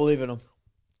 Not if we don't believe in him.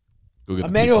 Go get the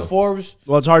Emmanuel pizza. Forbes.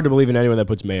 Well, it's hard to believe in anyone that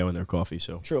puts mayo in their coffee.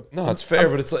 So True. No, it's fair,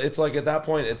 but it's like at that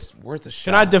point, it's worth a shot.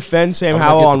 can I defend Sam I'm gonna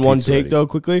Howell get the on one pizza take ready. though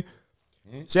quickly?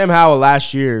 Sam Howell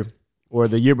last year or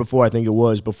the year before, I think it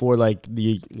was before like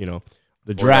the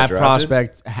draft drafted?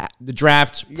 prospect, the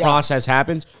draft process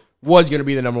happens, was going to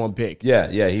be the number one pick. Yeah,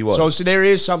 he was. So there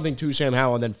is something to Sam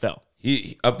Howell, and then fell.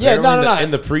 He apparently no. in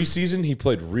the preseason he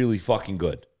played really fucking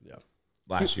good. Yeah,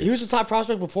 last year. He was the top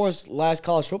prospect before his last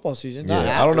college football season. Yeah, Not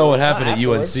I don't know what happened not at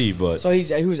afterwards. UNC, but So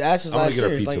he was asked his I'm gonna last get our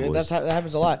year. It's pizza, like boys. that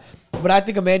happens a lot. But I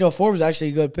think Emmanuel Forbes is actually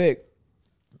a good pick.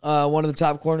 One of the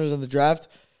top corners in the draft,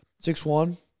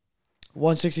 6'1",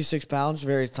 166 pounds,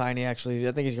 very tiny actually.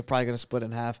 I think he's probably going to split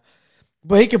in half.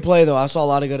 But he can play though. I saw a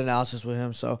lot of good analysis with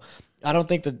him. So I don't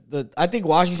think I think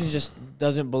Washington just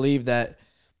doesn't believe that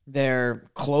they're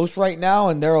close right now,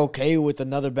 and they're okay with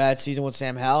another bad season with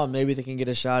Sam Howell, and maybe they can get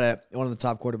a shot at one of the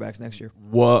top quarterbacks next year.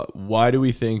 Why do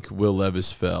we think Will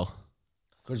Levis fell?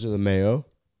 Because of the mayo.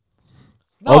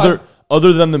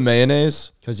 Other than the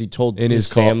mayonnaise Because he told in his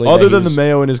family. other than the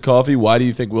mayo in his coffee, why do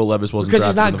you think Will Levis wasn't Because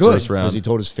he's drafted not in the good. first round? Because he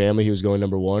told his family he was going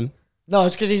number one. No,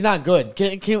 it's because he's not good.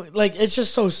 It's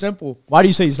just so simple. Why do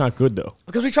you say he's not good though?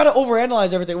 Because we try to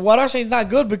overanalyze everything. What I'm saying is not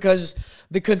good because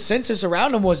the consensus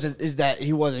around him is that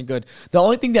he wasn't good. The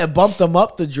only thing that bumped him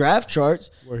up the draft charts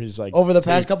Where he's like over the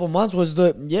past couple months was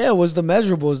the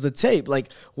measurables, the tape. Like,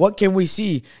 what can we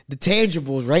see? The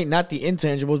tangibles, right? Not the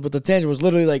intangibles, but the tangibles.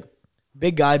 Literally, like,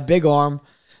 big guy, big arm,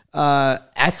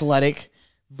 athletic,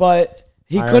 but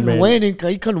he Iron couldn't Man. win.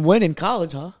 He couldn't win in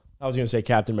college, huh? I was gonna say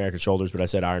Captain America shoulders, but I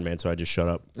said Iron Man, so I just shut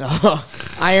up.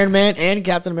 Iron Man and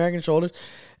Captain American shoulders.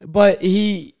 But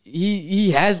he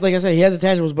has, like I said, he has the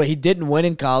tangibles, but he didn't win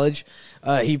in college.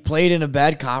 He played in a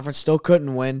bad conference, still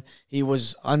couldn't win. He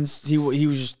was he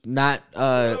was just not.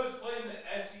 playing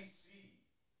the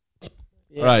SEC.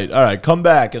 All right, come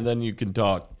back and then you can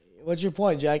talk. What's your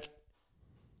point, Jack?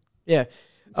 Yeah,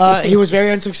 he was very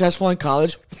unsuccessful in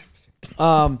college.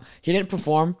 He didn't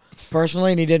perform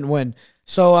personally, and he didn't win.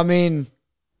 So I mean,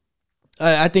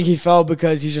 I think he fell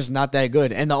because he's just not that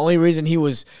good. And the only reason he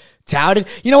was touted,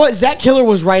 you know what? Zach Killer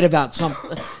was right about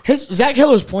something. Zach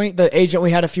Killer's point, the agent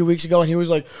we had a few weeks ago, and he was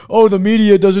like, "Oh, the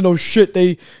media doesn't know shit.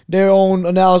 Their own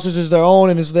analysis is their own,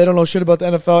 and they don't know shit about the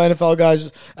NFL. NFL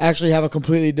guys actually have a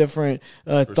completely different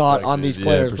thought on these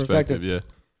players' perspective." Yeah.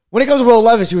 When it comes to Will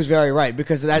Levis, he was very right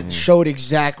because that showed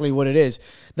exactly what it is.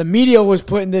 The media was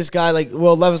putting this guy like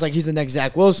Will Levis like he's the next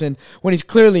Zach Wilson when he's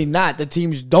clearly not. The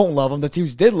teams don't love him. The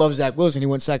teams did love Zach Wilson. He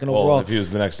went second Well, overall. if he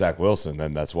was the next Zach Wilson,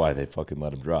 then that's why they fucking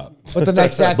let him drop. But the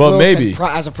next Zach But Wilson maybe.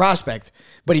 as a prospect.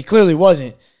 But he clearly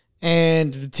wasn't.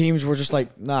 And the teams were just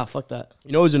like, nah, fuck that.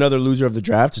 You know who's another loser of the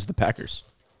draft is the Packers.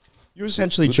 You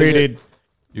essentially Who'd they traded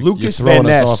Lucas You're throwing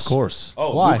Van us Ness. off course.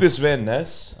 Oh, Why? Lucas Van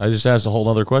Ness. I just asked a whole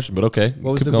other question, but okay.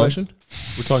 What was keep the going. question?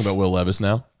 We're talking about Will Levis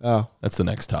now. Oh, That's the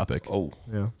next topic. Oh,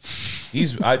 yeah.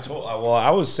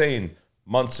 I was saying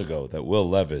months ago that Will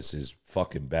Levis is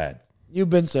fucking bad. You've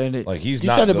been saying it. Like he's you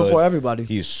not said it good. before everybody.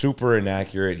 He's super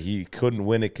inaccurate. He couldn't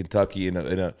win at Kentucky in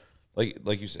a like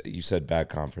you said bad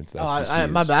conference. The SEC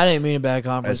My is- bad. I didn't mean a bad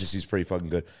conference. SEC's pretty fucking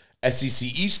good. SEC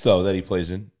East though that he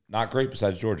plays in, not great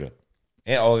besides Georgia.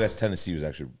 And I guess Tennessee was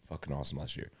actually fucking awesome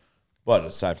last year. But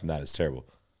aside from that, it's terrible.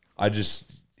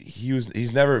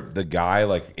 He's never the guy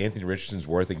like Anthony Richardson's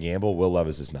worth a gamble. Will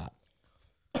Levis is not.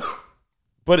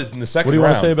 But it's in the second What do you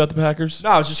round. want to say about the Packers?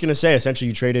 No, I was just gonna say essentially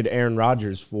you traded Aaron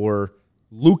Rodgers for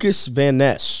Lucas Van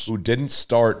Ness. Who didn't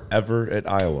start ever at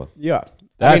Iowa. Yeah.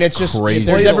 That's it's just crazy. if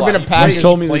there's Played ever been a lot. Packers He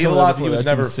told me played they a told lot. me He was that's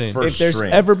never insane. first if there's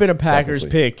string, ever been a Packers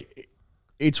technically. pick,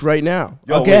 it's right now.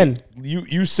 Yo, Again.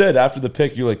 wait, you said after the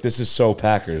pick, you're like, this is so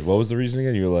Packers. What was the reason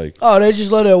again? You were like, Oh, they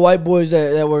just let the white boys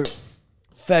that were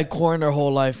fed corn their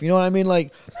whole life. You know what I mean?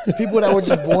 Like people that were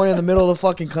just born in the middle of the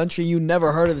fucking country, you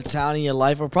never heard of the town in your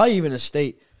life, or probably even a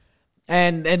state.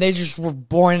 And they just were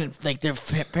born, like their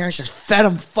parents just fed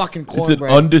them fucking It's an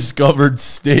cornbread. undiscovered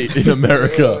state in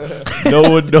America. No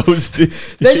one knows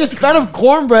this. They just fed them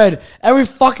cornbread every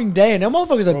fucking day, and them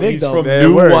motherfuckers are big He's though. from Yeah, it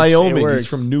New works. It Wyoming. works. He's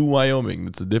from New Wyoming.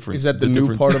 That's a different. Is that the new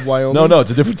different part of Wyoming? No,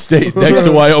 it's a different state next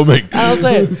to Wyoming. I was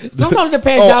saying, sometimes it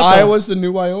pans Oh, out though. Iowa's the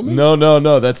new Wyoming?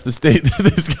 No. That's the state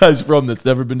that this guy's from. That's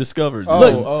never been discovered. Oh,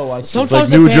 Look, I see. It's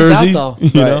sometimes like New it pans Jersey. out though.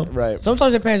 You know. Right.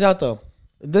 Sometimes it pans out though.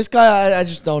 This guy, I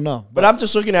just don't know. But I'm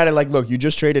just looking at it like, look, you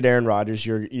just traded Aaron Rodgers.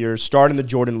 You're starting the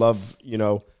Jordan Love,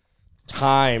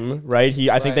 time, right?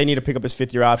 I think they need to pick up his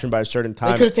 5th-year option by a certain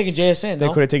time. They could have taken JSN. They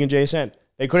could have taken JSN.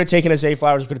 They could have taken a Zay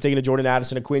Flowers. They could have taken a Jordan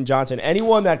Addison, a Quinn Johnson.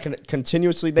 Anyone that can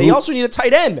continuously. They also need a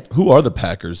tight end. Who are the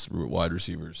Packers wide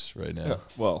receivers right now?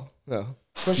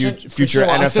 Future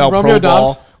Watson,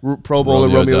 NFL Pro Bowler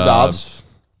Romeo Doubs.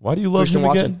 Why do you love Christian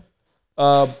him again?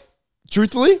 Watson.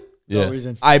 Truthfully, Yeah. No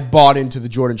reason. I bought into the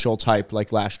Jordan Schultz hype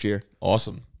like last year.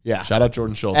 Awesome. Yeah. Shout out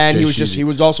Jordan Schultz. And Jay he was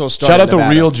Sheedy. also a starter. Shout out in to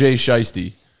Nevada. real Jay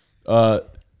Shiesty.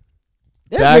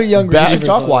 They have good young back- receivers.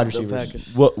 talk though, wide the receivers.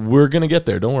 Packers. Well, we're gonna get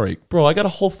there. Don't worry, bro. I got a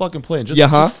whole fucking plan.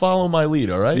 Just follow my lead,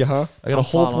 all right? Yeah. I got a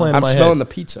whole following. plan. In I'm my smelling head.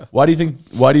 the pizza. Why do you think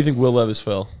Will Levis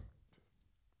fell?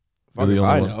 You're the only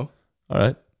I one. know. All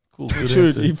right, cool. Good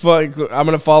Dude, answer. I'm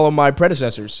going to follow my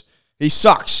predecessors. He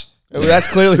sucks. That's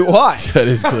clearly why. That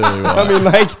is clearly why. I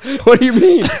mean, what do you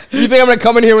mean? You think I'm going to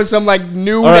come in here with some,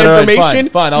 new right, all right, information?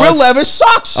 fine. Will Levis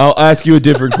sucks. I'll ask you a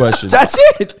different question. That's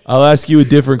it. I'll ask you a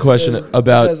different question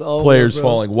about that's over, players bro.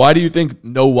 falling. Why do you think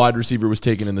no wide receiver was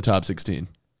taken in the top 16?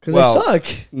 Because Well, they suck.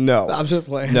 No. I'm just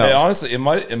playing. No. Hey, honestly, we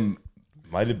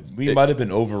might have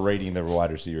been overrating the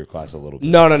wide receiver class a little bit.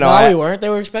 No. No, we weren't. They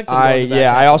were expected. To go in the back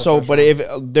half I of the also, first but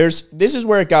round. this is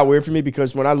where it got weird for me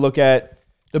because when I look at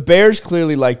the Bears,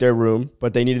 clearly like their room,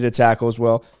 but they needed a tackle as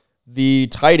well. The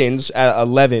Titans at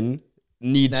 11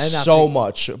 need They're not so taking-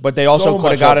 much, but they also So could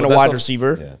have much gotten up, a but wide that's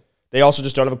receiver. Yeah. They also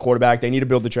just don't have a quarterback. They need to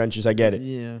build the trenches. I get it.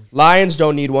 Yeah. Lions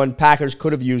don't need one. Packers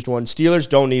could have used one. Steelers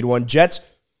don't need one. Jets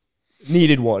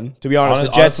needed one. To be honest, the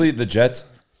Jets. Honestly, the Jets,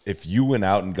 if you went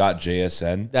out and got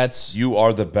JSN, you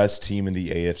are the best team in the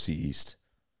AFC East.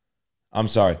 I'm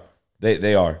sorry.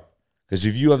 They are. Because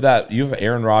if you have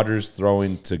Aaron Rodgers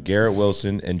throwing to Garrett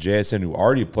Wilson and JSN, who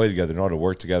already play together, know how to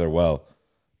work together well.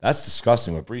 That's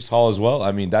disgusting. With Breece Hall as well,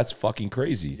 I mean, that's fucking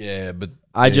crazy. Yeah, but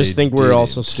I just think we're didn't.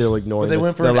 also still ignoring But they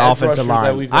went for the an edge offensive rusher that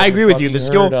line. we've I never agree with you.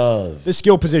 fucking heard of. The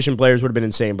skill position players would have been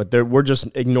insane, but we're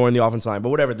just ignoring the offensive line. But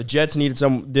whatever. The Jets needed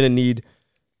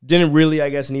didn't really, I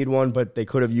guess, need one, but they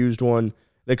could have used one.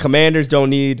 The Commanders don't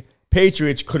need.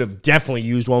 Patriots could have definitely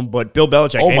used one, but Bill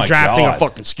Belichick Oh my ain't drafting God. a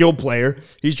fucking skill player.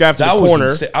 He's drafting That a was corner,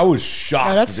 insane. I was shocked.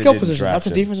 Yeah, that's a that they skill didn't position. draft That's a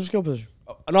him. defensive skill position.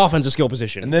 an offensive skill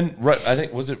position. And then I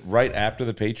think was it right after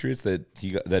the Patriots that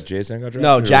JSN got drafted?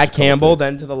 No, Or was Jack it a couple Campbell, picks?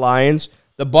 then to the Lions.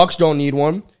 The Bucks don't need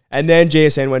one, and then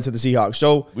JSN went to the Seahawks.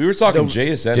 So We were talking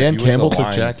JSN. Dan if he went to Campbell the took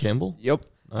Lions. Jack Campbell. yep,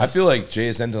 I feel like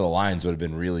JSN to the Lions would have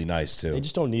been really nice too. they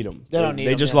just don't need him. They don't need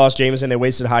They him, just yeah. lost Jameson. They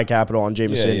wasted high capital on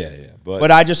Jameson. yeah.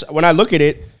 But I just when I look at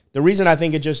it, the reason I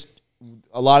think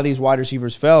a lot of these wide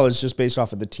receivers fell is just based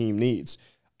off of the team needs.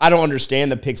 I don't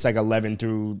understand the picks like 11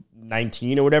 through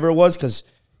 19 or whatever it was because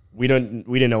we didn't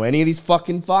know any of these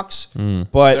fucking fucks.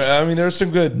 But I mean, there's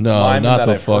some good No, linemen not that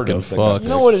the I've heard fucking of that got fucks. You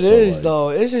know what it picked, is, so,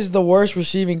 like- though? This is the worst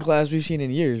receiving class we've seen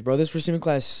in years, bro. This receiving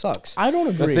class sucks. I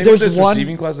don't The agree. thing There's with this one-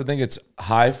 receiving class, I think it's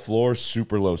high floor,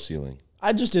 super low ceiling.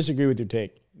 I just disagree with your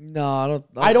take. No, I don't.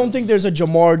 I don't think there's a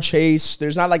Jamar Chase.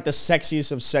 There's not like the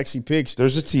sexiest of sexy picks.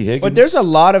 There's a T. Higgins. But there's a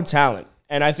lot of talent.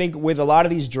 And I think with a lot of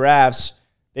these drafts,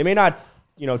 they may not,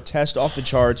 test off the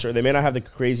charts or they may not have the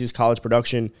craziest college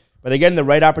production, but they get in the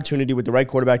right opportunity with the right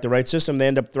quarterback, the right system, they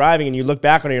end up thriving and you look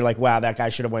back on it, you're like, wow, that guy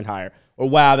should have went higher. Or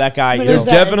wow, that guy, I mean, There's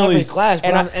there's that definitely- in every class,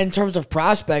 but and in terms of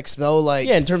prospects, though, like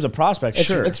yeah, in terms of prospects, it's,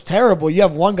 sure. it's terrible. You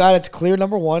have one guy that's clear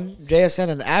number one, JSN,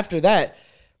 and after that,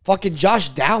 fucking Josh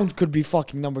Downs could be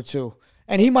fucking number two,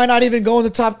 and he might not even go in the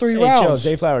top three Hey, rounds. chill,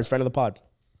 Zay Flowers, friend of the pod.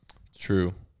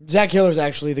 True. Zach Hiller's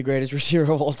actually the greatest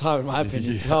receiver of all time, in my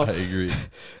opinion. Yeah, So, I agree.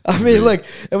 I mean, look,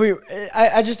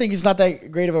 I just think it's not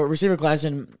that great of a receiver class,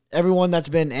 and everyone that's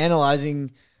been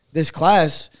analyzing this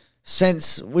class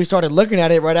since we started looking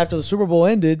at it right after the Super Bowl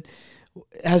ended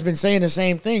has been saying the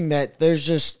same thing, that there's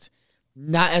just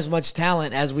not as much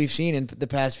talent as we've seen in the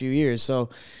past few years. So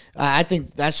I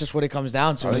think that's just what it comes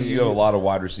down to. I think you have a lot of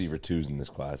wide receiver twos in this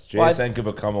class. JSN could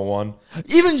become a one.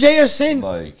 Even JSN,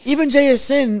 Like-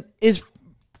 is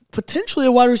potentially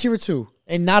a wide receiver too,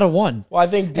 and not a one. Well, I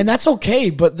think And that's okay,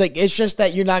 but like it's just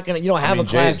that you don't have a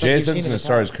class like you've seen JSN's in going the to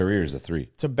start past. his career as a 3.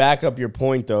 to back up your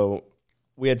point, though,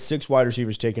 we had 6 wide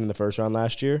receivers taken in the first round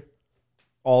last year,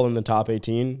 all in the top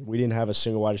 18. We didn't have a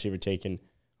single wide receiver taken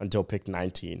until pick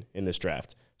 19 in this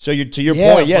draft. So to your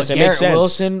point, yes, but it makes Garrett sense.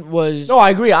 Wilson was No,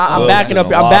 I agree. I'm Wilson, backing up.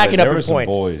 I'm Olave, backing up there your were some point.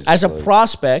 boys, As a like-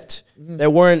 prospect, they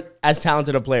weren't as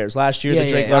talented of players last year. Yeah, The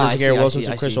Drake yeah, Levis, I the see, Garrett I Wilsons, see,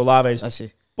 and I Chris see. Olaves. I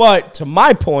see. But to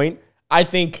my point, I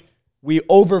think we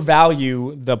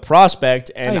overvalue the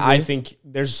prospect, and I I agree. think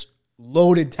there's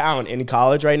loaded talent in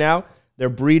college right now. They're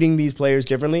breeding these players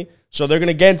differently, so they're going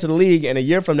to get into the league, and a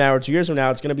year from now or 2 years from now,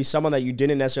 it's going to be someone that you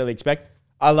didn't necessarily expect.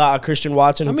 a la Christian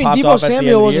Watson, I who mean, popped Debo off at the end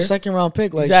Samuel of the was a year. second round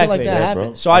pick. Like Exactly. shit like that Yeah,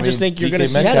 happens. So I just think you're going to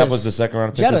see Metcalf Jettas. was the second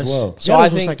round pick as well. So I Jettas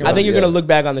was think second I think you're round. going to look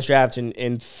back on this draft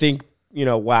and think,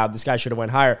 wow, this guy should have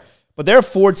went higher. But there are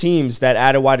 4 teams that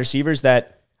added wide receivers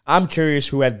that I'm curious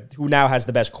who now has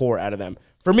the best core out of them.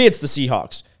 For me, it's the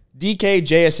Seahawks. DK,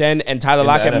 JSN, and Tyler the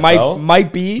Lockett NFL?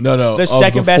 might be No. the Of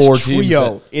second the best 4 teams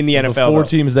trio in the of NFL. The 4 though.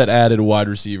 teams that added a wide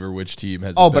receiver, which team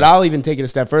has? Oh, the but best? I'll even take it a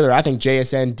step further. I think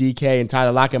JSN, DK, and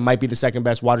Tyler Lockett might be the second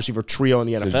best wide receiver trio in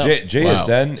the NFL.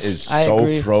 JSN is I so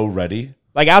agree. pro ready.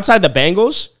 Like outside the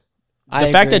Bengals, I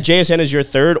the fact agree. that JSN is your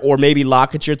third, or maybe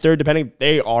Lockett's your third, depending,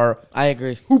 they are I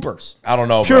agree. hoopers. I don't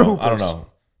know, Pure bro. hoopers. I don't know.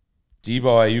 Debo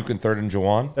Ayuk and third and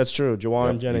Juwan. That's true.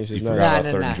 Jawan Jennings you is forgot. nice.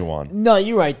 about third and Juwan. No,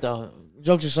 you're right though.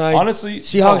 Jokes aside, Honestly,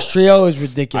 Seahawks trio is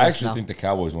ridiculous. I actually now. think the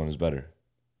Cowboys one is better.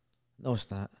 No,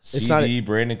 it's not. It's not- CD,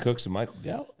 Brandon Cooks, and Michael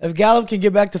Gallup. If Gallup can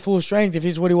get back to full strength, if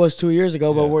he's what he was 2 years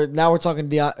ago, but we're talking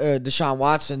Deshaun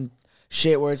Watson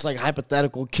shit where it's like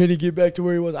hypothetical. Can he get back to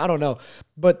where he was? I don't know.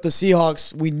 But the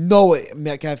Seahawks, we know what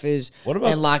Metcalf is What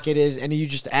about- and Lockett is, and you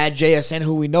just add JSN,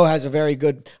 who we know has a very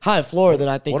good high floor. Then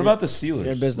I think. What about the Steelers?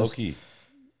 you're in business. Low key.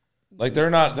 Like they're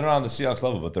not on the Seahawks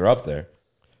level, but they're up there.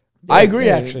 I agree,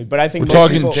 actually, but I think We're most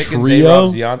talking people, Pickens, Trio?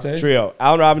 A-Rob, Deontay. trio: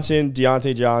 Allen Robinson,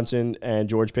 Deontay Johnson, and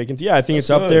George Pickens. Yeah, I think it's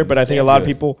up good. there, but I That's think a damn lot of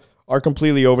good. people are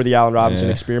completely over the Allen Robinson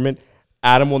Yeah. experiment.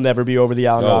 Adam will never be over the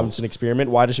Allen Yo. Robinson experiment.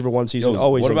 Wide receiver one season, Yo,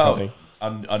 always what about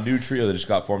incoming. a new trio that just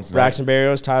got formed tonight? Braxton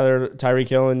Berrios, Tyreek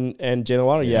Hill, and Jalen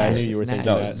Waddle. Yeah, I knew you were thinking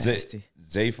No, that.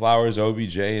 Zay Flowers,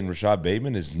 OBJ, and Rashad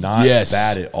Bateman is not Yes.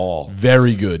 bad at all.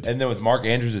 Very good. And then with Mark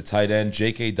Andrews at tight end,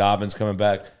 J.K. Dobbins coming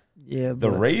back, Yeah,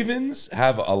 the Ravens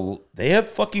have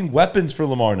fucking weapons for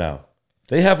Lamar now.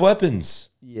 They have weapons.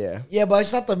 Yeah. yeah, but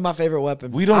it's not my favorite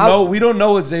weapon. We don't know. We don't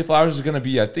know what Zay Flowers is going to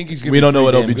be. I think he's going to. We don't know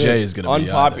what pretty OBJ damn good. is going to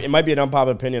be. either. It might be an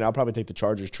unpopular opinion. I'll probably take the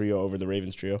Chargers trio over the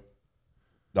Ravens trio.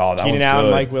 Oh, that Keenan one's Allen,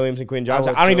 good. Mike Williams, and Quinn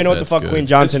Johnson. would I don't even know what the That's fuck good. Quinn It's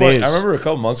Johnson funny. is. I remember a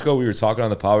couple months ago we were talking on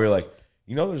the pod. We were like,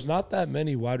 there's not that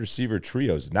many wide receiver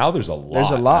trios. Now there's a lot.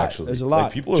 There's a lot. Actually. There's a lot.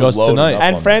 Like, people are Just loading tonight. up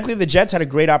And on frankly, the Jets had a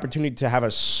great opportunity to have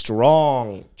a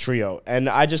strong trio. And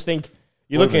I just think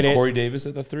you them. look at it. Corey Davis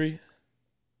at the 3.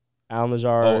 Alan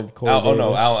Lazard, Corey Davis.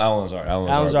 Alan Lazard. Alan would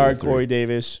be Lazard, the 3. Corey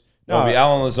Davis. No, it'd be No,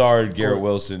 Alan Lazard, Garrett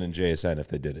Wilson, and JSN if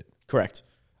they did it. correct.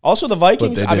 Also, the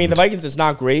Vikings. they I mean, the didn't. Vikings is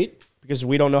not great because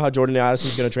we don't know how Jordan Addison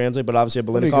is going to translate, but obviously a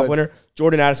be Biletnikoff good. winner.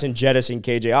 Jordan Addison, Jettison,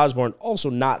 KJ Osborne, also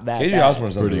not that KJ bad.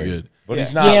 Osborne's Pretty underrated. good. But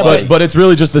he's not. Yeah, like, But it's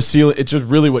really just the ceiling. It's just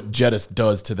really what Jettis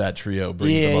does to that trio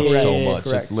brings them up Yeah, so yeah, much.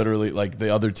 correct. It's literally like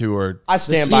the other two are. I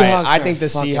stand by it. Seahawks I are think the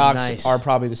fucking Seahawks nice. are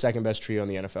probably the second best trio in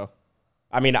the NFL.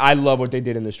 I mean, I love what they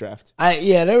did in this draft.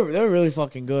 They're really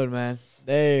fucking good, man.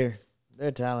 They're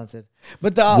talented.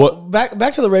 But What-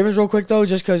 back to the Ravens real quick though,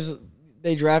 just because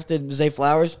they drafted Zay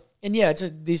Flowers, and yeah, it's a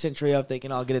decent trio if they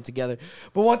can all get it together.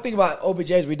 But one thing about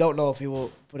OBJ is we don't know if he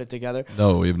will put it together.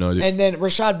 No, we have no idea. And then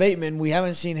Rashad Bateman, we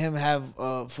haven't seen him have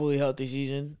a fully healthy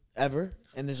season ever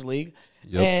in this league.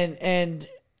 Yep. And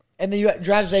then you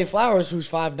draft Zay Flowers, who's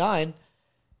 5'9".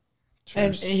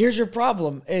 And here's your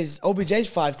problem: is OBJ's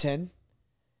 5'10",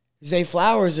 Zay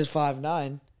Flowers is 5'9",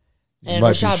 and Might be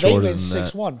Rashad shorter Bateman's than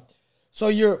that. 6'1". So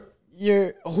you're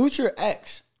who's your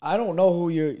X? I don't know who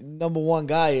your number one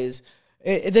guy is.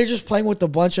 They're just playing with a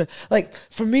bunch of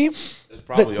for me. it's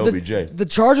probably OBJ. The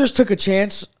Chargers took a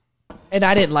chance, and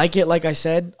I didn't like it. Like I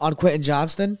said, on Quentin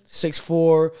Johnston,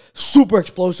 6'4", super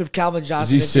explosive. Calvin Is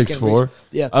Johnson. he if he can 6'4"? reach-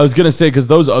 Yeah. I was gonna say because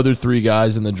those other 3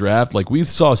 guys in the draft, like we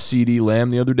saw CD Lamb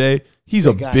the other day. He's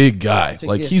a guy. big guy. Six-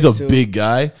 Like yeah, he's a 6'2". big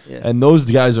guy, Yeah. and those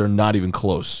guys are not even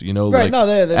close. You know, Right, like no,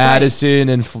 they're tiny. Addison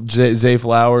and Zay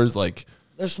Flowers. Like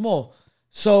They're small.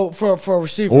 So for a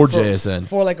receiver Or for, JSN.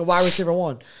 for like a wide receiver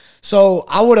one. So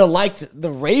I would have liked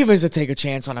the Ravens to take a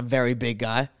chance on a very big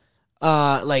guy,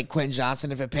 like Quentin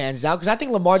Johnson if it pans out, because I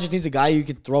think Lamar just needs a guy you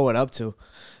can throw it up to.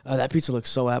 That pizza looks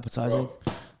so appetizing.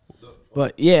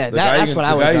 But yeah, that's what I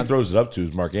The would guy he have done. throws it up to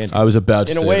is Mark Andrews. I was about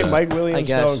to In a say way, that. Mike I Williams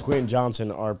guess. though, and Quentin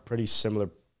Johnson are pretty similar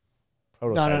No,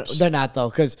 prototypes. they're not though,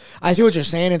 because I see what you're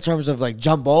saying in terms of like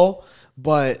jump ball,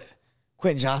 but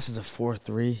Quentin Johnson's a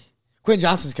 4'3". Quentin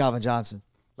Johnson's Calvin Johnson,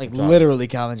 like literally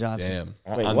Calvin Johnson.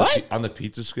 Damn. Wait, on what? on the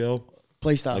pizza scale,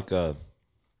 Play style. like a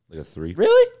 3.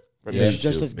 Really? Maybe He's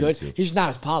just two, as maybe good. 2. He's not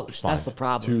as polished. That's the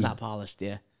problem. He's not polished.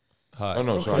 Yeah, Oh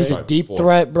no, sorry. he's a sorry. deep 4.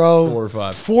 threat, bro. 4 or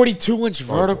 5. 42-inch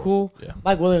vertical. Yeah.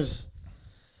 Mike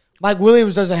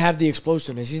Williams doesn't have the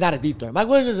explosiveness. He's not a deep threat. Mike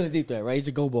Williams isn't a deep threat, right? He's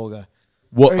a go ball guy.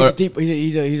 What? Or he's a deep.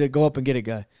 He's a go up and get it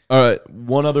guy. All right,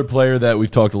 one other player that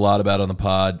we've talked a lot about on the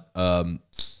pod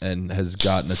and has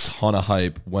gotten a ton of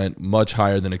hype, went much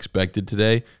higher than expected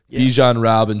today. Yeah. Bijan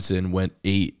Robinson went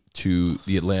 8 to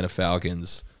the Atlanta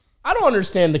Falcons. I don't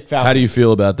understand the Falcons. How do you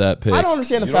feel about that pick? I don't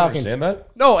understand the You don't Falcons. understand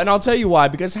that? No, and I'll tell you why.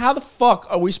 Because how the fuck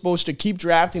are we supposed to keep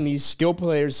drafting these skill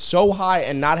players so high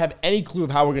and not have any clue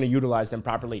of how we're going to utilize them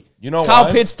properly? You know Kyle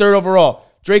why? Pitts, 3rd overall.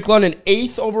 Drake London,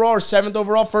 8th overall or 7th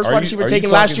overall. First Are wide you- receiver are you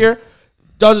taken last talking- year.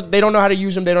 They don't know how to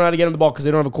use him. They don't know how to get him the ball because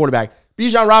they don't have a quarterback.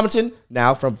 Bijan Robinson,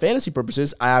 now from fantasy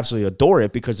purposes, I absolutely adore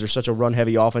it because there's such a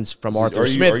run-heavy offense from Arthur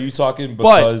Smith. Are you talking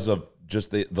because of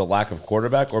just the lack of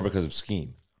quarterback or because of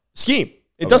scheme? Scheme.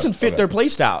 It doesn't fit their play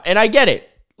style. And I get it.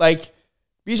 Like,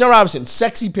 Bijan Robinson,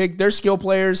 sexy pick. Their skill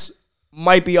players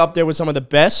might be up there with some of the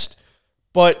best,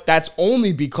 but that's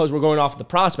only because we're going off the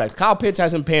prospects. Kyle Pitts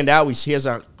hasn't panned out. He has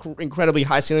an incredibly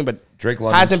high ceiling, but Drake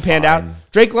London's hasn't panned out. fine.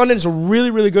 Drake London's a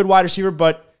really, really good wide receiver,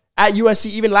 but at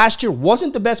USC, even last year,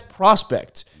 wasn't the best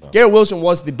prospect. Garrett Wilson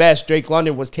was the best. Drake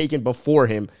London was taken before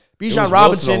him. It was Bijan Wilson,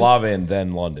 Robinson, Olave, and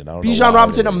then London. I don't know Bijan why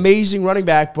Robinson, they- amazing running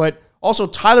back, but also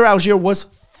Tyler Algier was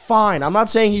fine. I'm not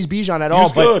saying he's Bijan at He all,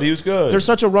 was but good. He was good. there's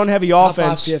such a run-heavy Top 5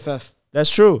 offense. PFF. That's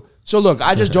true. So, look,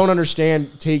 I just don't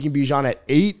understand taking Bijan at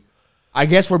 8. I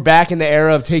guess we're back in the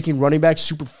era of taking running backs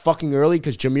super fucking early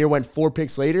because Jameer went 4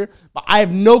 picks later. But I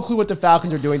have no clue what the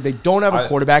Falcons are doing. They don't have a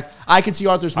quarterback. I can see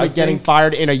Arthur Smith getting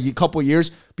fired in a couple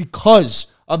years because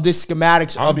of this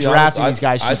schematics I'll of be drafting honest, these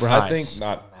guys super high. I think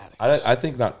not. I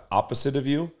think not opposite of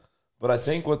you, but I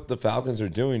think what the Falcons are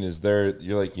doing is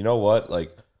you're like, you know what,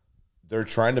 like they're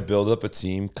trying to build up a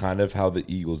team, kind of how the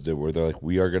Eagles did, where they're like,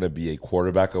 we are going to be a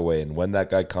quarterback away, and when that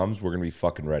guy comes, we're going to be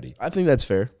fucking ready. I think that's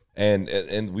fair.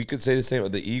 And we could say the same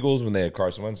with the Eagles when they had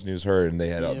Carson Wentz and he was hurt, and they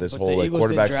had this but whole the like Eagles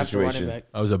quarterback didn't draft a running situation. back.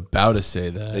 I was about to say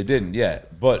that. They didn't, yeah.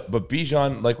 But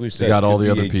Bijan, like we said, got all could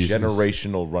the be other a pieces.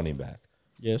 generational running back.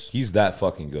 Yes. He's that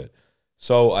fucking good.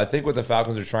 So I think what the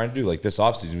Falcons are trying to do, like this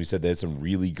offseason, we said they had some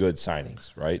really good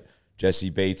signings, right? Jesse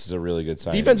Bates is a really good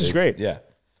signing. Defense is great. Yeah.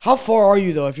 How far are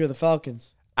you though if you're the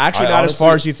Falcons? Actually, I not as far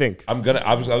honestly- as you think. I'm gonna.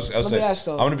 I was me say, ask,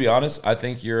 though. I'm gonna be honest. I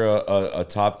think you're a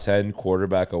top 10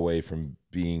 quarterback away from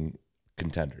being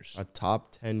contenders. A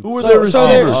top 10. Who are So- their so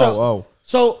receivers? they're- Oh,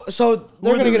 So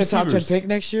they're are gonna the get a top 10 receivers? pick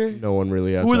next year. no one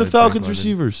really has. Who are the Falcons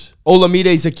receivers?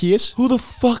 Olamide Zacchaeus? Who the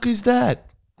fuck is that?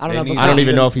 I don't know. I don't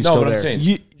even know if he's no, still but there. I'm saying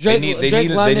You- Drake- Drake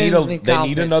London and they Kyle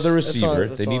need Pitts. another That's all- receiver.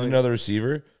 that's They all need I- another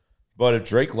receiver. But if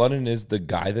Drake London is the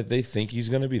guy that they think he's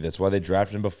going to be, that's why they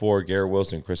drafted him before Garrett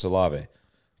Wilson, Chris Olave,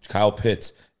 Kyle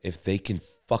Pitts. If they can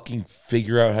fucking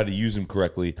figure out how to use him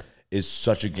correctly, is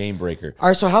such a game breaker. All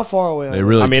right, so how far away are They you?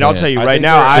 really I mean, I'll can't. tell you I right think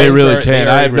now, they're- They really they're- can't.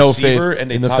 they're I a have no receiver faith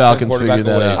and a in the top 10 Falcons quarterback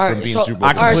figuring that away out. All from right, being so- Super Bowl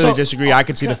I All right, completely so- disagree. I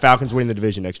could see the Falcons winning the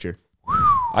division next year.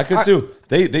 I could too.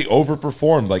 They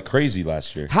overperformed like crazy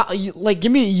last year. How? Like,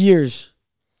 give me years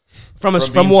From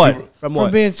being what? super- From from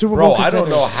what? being Super Bro, Bowl I don't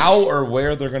contender. know how or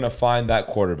where they're going to find that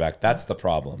quarterback. That's the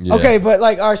problem. Yeah. Okay, but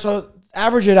like, all right, so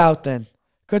average it out then.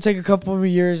 Could take a couple of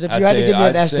years. If you had to give me an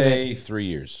I'd estimate, say 3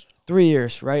 years. 3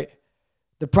 years, right?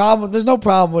 The problem, there's no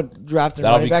problem with drafting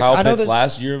That'll running be backs. Kyle I know Pitts' there's-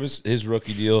 last year of his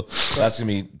rookie deal. That's going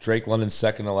to be Drake London's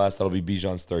second to last. That'll be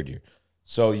Bijan's third year.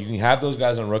 So you can have those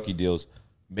guys on rookie deals.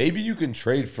 Maybe you can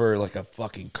trade for like a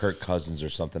fucking Kirk Cousins or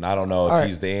something. I don't know if All right.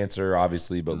 he's the answer,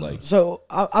 obviously, but like, So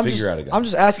I'm Figure out a guy. I'm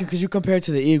just asking because you compared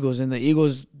to the Eagles, and the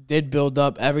Eagles did build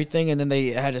up everything, and then they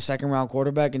had a second round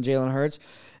quarterback in Jalen Hurts,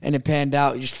 and it panned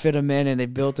out. You just fit him in, and they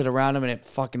built it around him, and it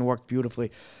fucking worked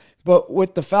beautifully. But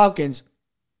with the Falcons,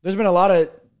 there's been a lot of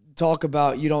talk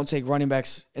about you don't take running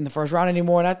backs in the first round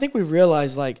anymore, and I think we've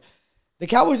realized like the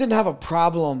Cowboys didn't have a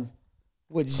problem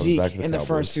with back Zeke to the in the Cowboys.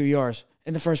 first few years.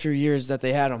 In the first few years that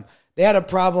they had him, they had a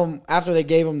problem after they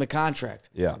gave him the contract.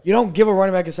 Yeah. You don't give a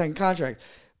running back a second contract.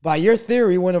 By your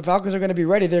theory, when the Falcons are going to be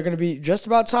ready, they're going to be just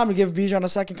about time to give Bijan a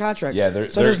second contract. Yeah,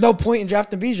 so there's no point in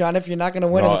drafting Bijan if you're not going to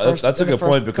win in the first. that's a in the good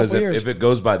first point because couple years. if it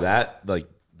goes by that, like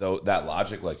that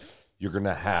logic, like you're going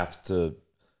to have to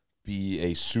be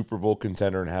a Super Bowl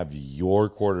contender and have your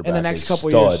quarterback In the next a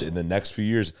couple stud years. in the next few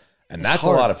years. And that's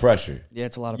hard. a lot of pressure. Yeah,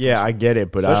 it's a lot of Yeah, I get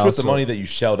it, but I Especially with the also- money that you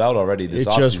shelled out already this It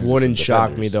offseason. just to wouldn't some shock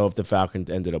me defenders. though if the Falcons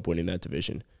ended up winning that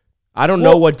division. I don't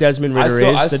know what Desmond Ritter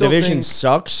I is. The still division think-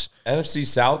 sucks. NFC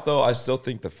South, though, I still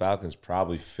think the Falcons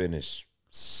probably finish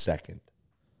second.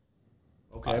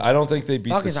 Okay. I don't think they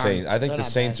beat Falcons the aren't- Saints. I think they're the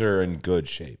not Saints are in good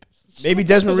shape. Maybe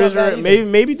Desmond Falcons aren't Ritter. bad either.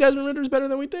 Maybe Desmond Ritter is better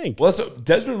than we think. Well,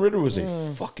 Desmond Ritter was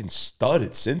a fucking stud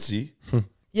at Cincy.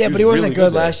 Yeah, He but he was wasn't really good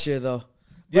good there. last year though.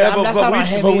 Yeah, that's not on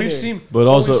him either. we've seen, But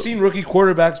also- we've seen rookie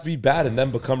quarterbacks be bad and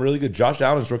then become really good. Josh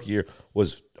Allen's rookie year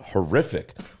was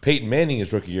horrific. Peyton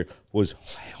Manning's rookie year was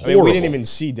I horrible. mean, we didn't even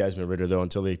see Desmond Ritter though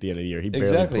until like the end of the year. He barely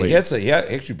exactly. played. He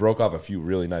actually broke off a few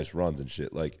really nice runs and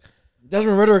shit. Like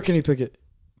Desmond Ritter or Kenny Pickett?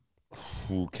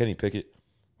 Kenny Pickett.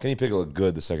 Kenny Pickett looked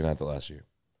good the second half of last year.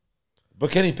 But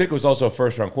Kenny Pickett was also a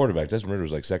first-round quarterback. Desmond Ritter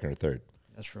was like second or third.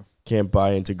 That's true. Can't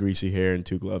buy into greasy hair and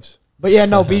 2 gloves. But yeah,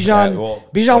 no, Bijan.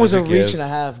 what Bijan was does a it reach give? and a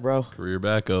half, bro. Career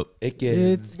backup. It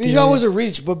gives. Bijan was a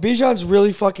reach, but Bijan's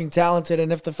really fucking talented.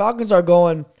 And if the Falcons are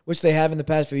going, which they have in the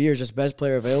past few years, just best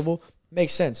player available,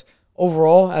 makes sense.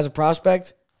 Overall, as a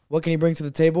prospect, what can he bring to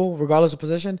the table, regardless of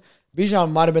position?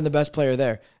 Bijan might have been the best player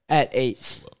there at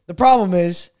 8. The problem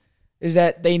is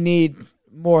that they need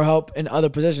more help in other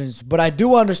positions. But I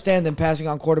do understand them passing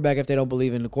on quarterback if they don't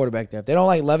believe in the quarterback there. If they don't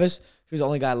like Levis, who's the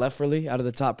only guy left really out of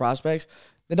the top prospects,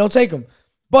 then don't take him.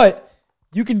 But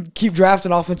you can keep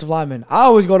drafting offensive linemen. I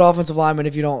always go to offensive linemen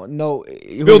if you don't know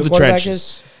who Build your the quarterback trenches.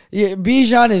 is. Yeah,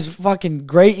 Bijan is fucking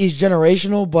great. He's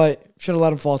generational, but should have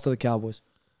let him fall to the Cowboys.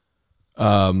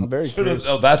 I'm very Should've- curious.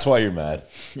 Oh, that's why you're mad.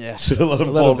 Yeah, Should have let him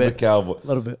A little fall to the bit. Cowboy. a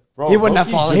little bit. Bro, He wouldn't have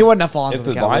low-key, fallen. He wouldn't have fallen If to the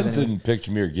the Cowboys. Lions anyways. didn't pick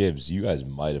Jameer Gibbs, you guys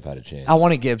might have had a chance. I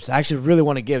wanted Gibbs. I actually really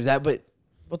wanted Gibbs. But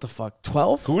what the fuck?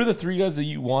 12? Who were the 3 guys that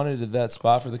you wanted at that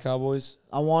spot for the Cowboys?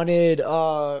 I wanted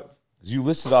 'Cause you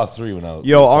listed off 3 when I was.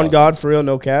 Yo, on God, for real,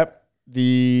 no cap.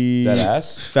 The That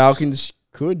ass? Falcons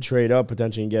could trade up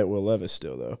potentially and get Will Levis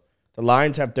still, though. The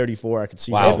Lions have 34. I could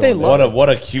see Wow, that If they going love there. what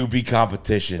a QB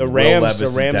competition. The Will Rams, Levis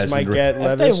and might Desmond get Ridder. if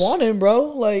Levis. they want him, bro.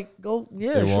 Like, go.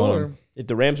 Yeah, They want sure. him. If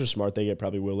the Rams are smart, they get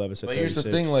probably Will Levis at But 36. here's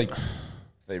the thing, like, if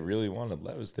they really wanted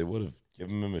Levis, they would have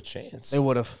given him a chance. They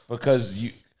would have. Because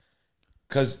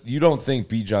you don't think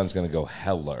Bijan's going to go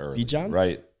hella early. Bijan?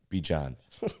 Right? Bijan.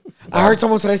 I heard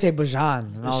someone today say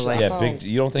Bajan, and I was like, Yeah,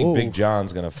 you don't think Ooh. Big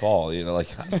John's going to fall. You know, like.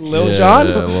 Lil Yeah, John?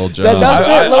 yeah, Lil John. That's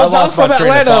I Lil John's lost my from train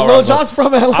of Atlanta. thought Lil right now. John's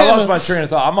from Atlanta. I lost my train of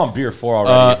thought. I'm on beer 4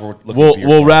 already. if we're looking at beer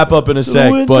We'll 4. wrap up in a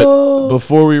sec, it but up.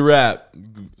 before we wrap,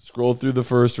 scroll through the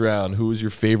first round. Who was your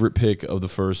favorite pick of the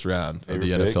first round of the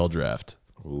Favorite pick? NFL draft?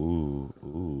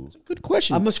 Ooh. Good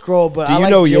question. I'm gonna scroll, but Do I you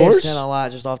like know JSN yours? a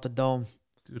lot just off the dome.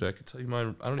 Dude, I could tell you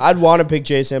mine. I don't I'd want to pick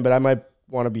Jason, but I might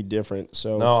want to be different.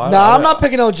 So No, I'm not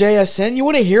picking no JSN. You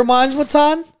want to hear mine's,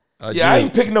 Matan? Yeah, I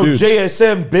ain't picking no Dude.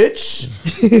 JSM, bitch.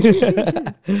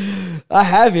 I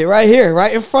have it right here,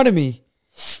 right in front of me.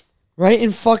 Right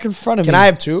in fucking front of Can me. I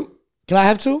have 2? Can I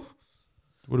have 2?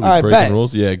 What are we All right, breaking bet.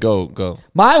 rules? Yeah, go.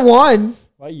 My one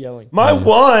Why are you yelling? My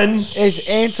one. is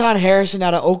Anton Harrison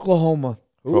out of Oklahoma.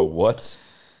 Bro, what?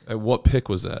 What pick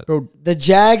was that? The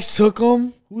Jags took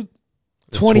him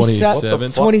 27th, What the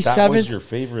fuck? That was 27th, your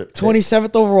favorite pick?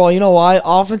 27th overall. You know why?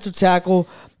 Offensive tackle.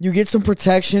 You get some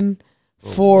protection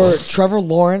for Trevor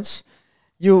Lawrence.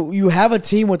 You have a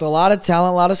team with a lot of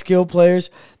talent, a lot of skill players.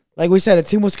 Like we said, a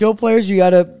team with skill players, you got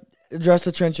to address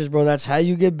the trenches, bro. That's how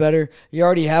you get better. You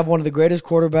already have one of the greatest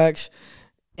quarterbacks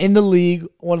in the league,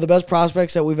 one of the best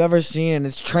prospects that we've ever seen, and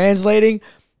it's translating.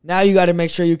 Now you got to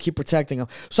make sure you keep protecting him.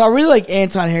 So I really like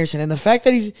Anton Harrison, and the fact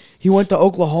that he went to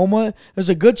Oklahoma, there's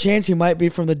a good chance he might be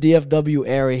from the DFW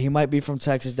area. He might be from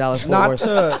Texas, Dallas, Fort Not Worth.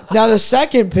 to. Now the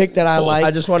second pick that I like, I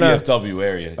just want to. DFW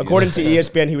area. According to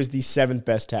ESPN, he was the 7th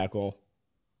best tackle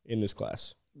in this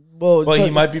class. well, But to- he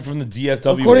might be from the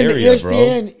DFW according area, to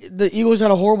ESPN, the Eagles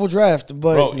had a horrible draft,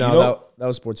 but bro. No, you know, that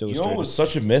was Sports you know Illustrated. what was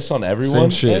such a miss on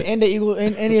everyone? Same shit. and the Eagle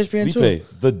and ESPN too. Felipe,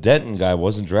 the Denton guy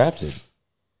wasn't drafted.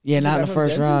 Yeah, not in the from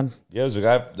first Denton? round. Yeah, it was a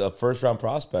guy, a first round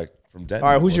prospect from Denton.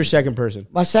 All right, who's your second person?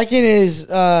 My second is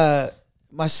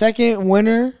my second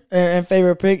winner and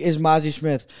favorite pick is Mozzie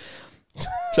Smith.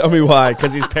 Tell me why.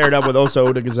 Because he's paired up with Osa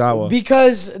Odighizuwa.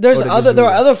 Because there are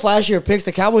other flashier picks.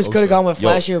 The Cowboys could have gone with Yo,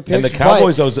 flashier picks. And the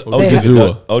Cowboys, but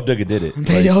Odigga did it.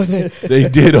 they They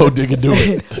did Digga do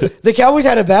it. the Cowboys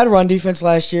had a bad run defense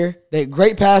last year. They had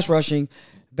great pass rushing,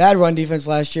 bad run defense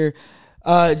last year.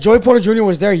 Joey Porter Jr.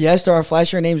 was there. Yes, there are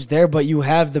flashier names there, but you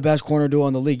have the best corner duo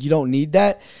in the league. You don't need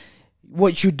that.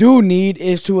 What you do need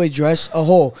is to address a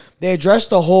hole. They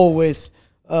addressed the hole with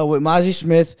Mozzie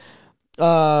Smith,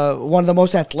 one of the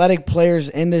most athletic players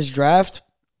in this draft.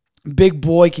 Big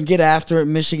boy, can get after it.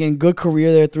 Michigan, good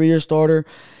career there, 3-year starter.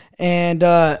 And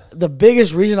the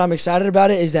biggest reason I'm excited about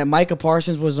it is that Micah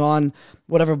Parsons was on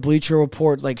whatever Bleacher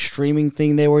Report like streaming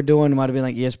thing they were doing. It might have been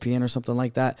like ESPN or something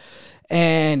like that.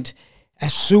 And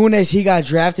as soon as he got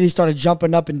drafted, he started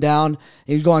jumping up and down.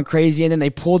 He was going crazy, and then they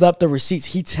pulled up the receipts.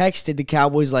 He texted the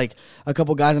Cowboys, like a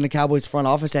couple guys in the Cowboys front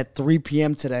office at 3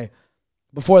 p.m. today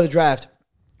before the draft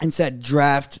and said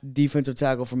draft defensive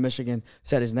tackle from Michigan,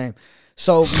 said his name.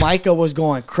 So Micah was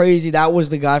going crazy. That was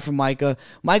the guy from Micah.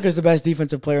 Micah's the best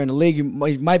defensive player in the league. He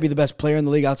might be the best player in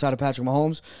the league outside of Patrick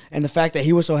Mahomes. And the fact that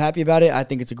he was so happy about it, I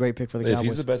think it's a great pick for the Wait, if Cowboys.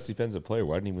 he's the best defensive player,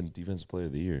 why didn't he win Defensive Player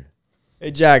of the Year?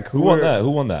 Hey, Jack. Who won that?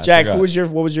 Who won that? I Jack, forgot. who was your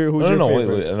favorite?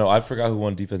 Wait, no, I forgot who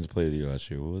won Defensive Player of the Year last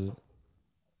year. What was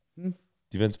it?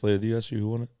 Defensive Player of the Year last year. Who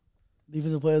won it?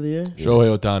 Defensive player of the year?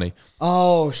 Shohei Ohtani.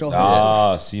 Oh, Shohei.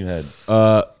 Ah,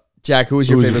 Seamhead. Jack, who was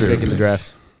your Who was your favorite pick favorite in the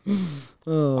draft?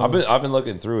 I've been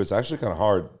looking through. It's actually kind of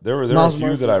hard. There were a Miles few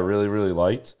Murphy. that I really, really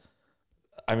liked.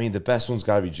 I mean, the best one's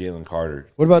got to be Jalen Carter.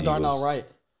 What about The Eagles. Darnell Wright?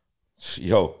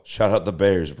 Yo, shout out the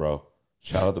Bears, bro.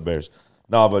 Shout out the Bears.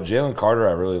 No, but Jalen Carter,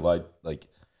 I really like. Like,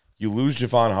 you lose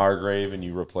Javon Hargrave and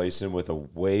you replace him with a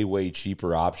way, way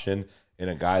cheaper option and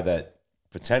a guy that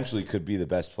potentially could be the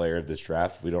best player of this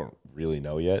draft. We don't really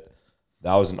know yet.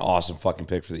 That was an awesome fucking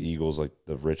pick for the Eagles. Like,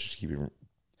 the rich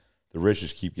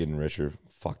just keep getting richer.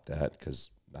 Fuck that, because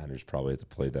Niners probably have to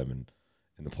play them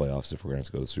in the playoffs if we're going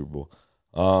to go to the Super Bowl.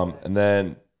 And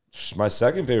then my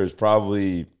second favorite is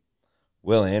probably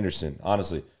Will Anderson.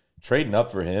 Honestly, trading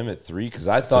up for him at 3 because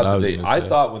I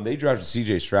thought when they drafted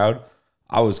C.J. Stroud,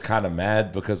 I was kind of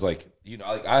mad because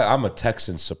I'm a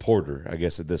Texans supporter. I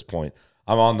guess at this point,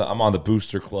 I'm on the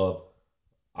booster club.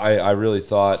 I really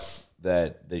thought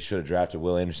that they should have drafted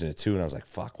Will Anderson at 2, and I was like,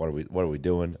 fuck, what are we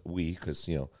doing? Because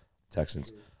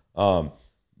Texans.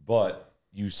 But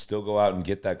you still go out and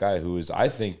get that guy who is, I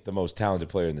think, the most talented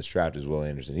player in this draft is Will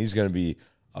Anderson. He's going to be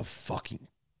a fucking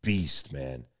beast,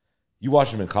 man. You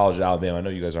watch him in college at Alabama. I know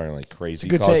you guys aren't like crazy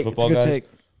college football guys. Take.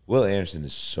 Will Anderson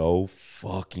is so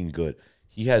fucking good.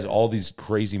 He has all these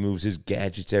crazy moves, his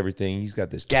gadgets, everything. He's got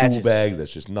this tool bag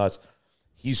that's just nuts.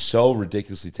 He's so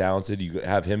ridiculously talented. You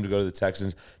have him to go to the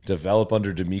Texans, develop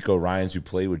under D'Amico Ryans, who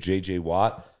played with J.J.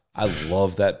 Watt. I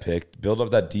love that pick. Build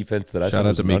up that defense that I thought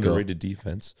was an underrated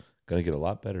defense. Going to get a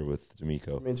lot better with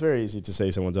D'Amico. I mean, it's very easy to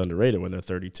say someone's underrated when they're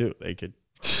 32.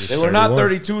 They were not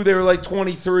 32. They were like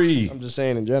 23. I'm just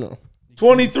saying in general.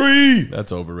 23.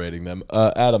 That's overrating them.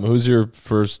 Adam, who was your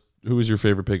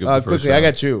favorite pick of the first quickly, round?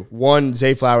 I got 2. One,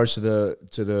 Zay Flowers to the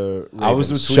Ravens. I was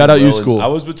between Shout out Will U School. I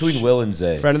was between Will and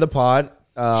Zay. Friend of the pod.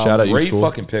 Shout out U Great School.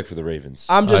 fucking pick for the Ravens.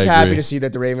 I'm just I happy agree. to see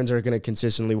that the Ravens are going to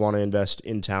consistently want to invest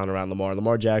in talent around Lamar.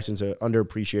 Lamar Jackson's an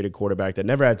underappreciated quarterback that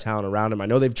never had talent around him. I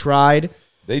know they've tried.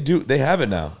 They do. They have it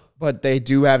now. But they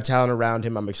do have talent around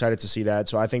him. I'm excited to see that.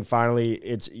 So I think finally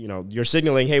it's, you're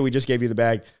signaling, hey, we just gave you the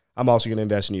bag. I'm also going to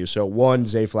invest in you. So 1,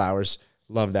 Zay Flowers.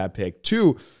 Love that pick.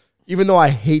 2, even though I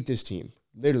hate this team,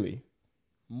 literally,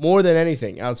 more than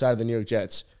anything outside of the New York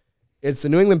Jets, it's the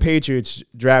New England Patriots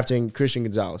drafting Christian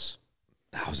Gonzalez.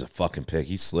 That was a fucking pick.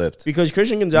 He slipped. Because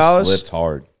Christian Gonzalez He slipped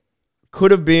hard.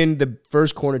 could have been the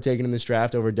first corner taken in this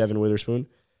draft over Devin Witherspoon.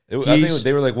 I think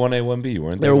they were like 1A, 1B,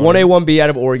 weren't they? They were 1A, 1B out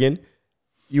of Oregon.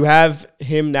 You have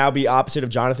him now be opposite of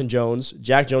Jonathan Jones.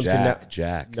 Jack is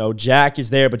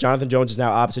there, but Jonathan Jones is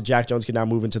now opposite. Jack Jones can now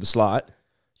move into the slot.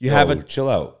 Chill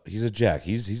out. He's a Jack.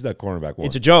 He's that cornerback one.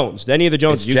 It's a Jones. Any of the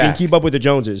Joneses. You can keep up with the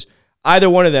Joneses. Either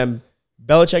one of them.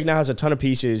 Belichick now has a ton of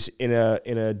pieces in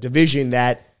a division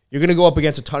that you're going to go up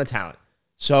against a ton of talent.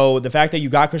 So the fact that you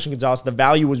got Christian Gonzalez, the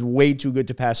value was way too good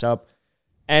to pass up.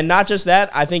 And not just that,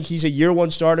 I think he's a year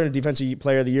 1 starter and a defensive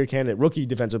player of the year candidate, rookie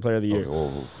defensive player of the year.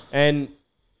 And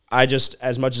I just,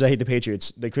 as much as I hate the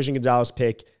Patriots, the Christian Gonzalez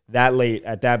pick that late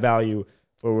at that value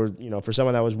for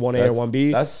someone that was 1A or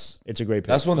 1B, it's a great pick.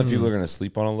 That's one that people are going to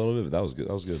sleep on a little bit, but that was good.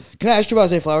 That was good. Can I ask you about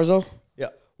Zay Flowers, though? Yeah.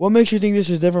 What makes you think this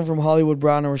is different from Hollywood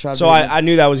Brown or Rashad So Bateman? I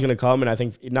knew that was going to come, and I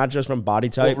think not just from body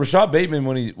type. Well, Rashad Bateman,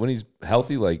 when he's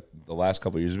healthy, like the last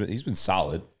couple of years, he's been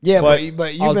solid. Yeah, but you've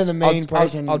been the main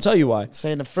person. I'll tell you why.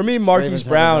 Saying For me, Marquise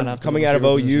Brown, coming out of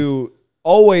OU,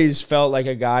 always felt like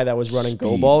a guy that was running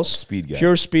go balls. Speed guy.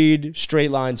 Pure speed,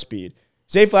 straight line speed.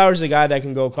 Zay Flowers is a guy that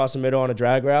can go across the middle on a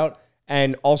drag route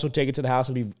and also take it to the house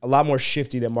and be a lot more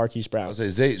shifty than Marquise Brown.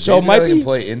 Zay's can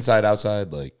play inside,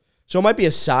 outside. So it might be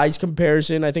a size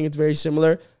comparison. I think it's very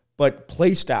similar, but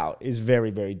play style is very,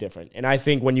 very different. And I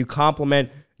think when you complement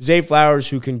Zay Flowers,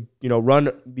 who can run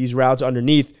these routes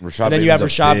underneath, and then you have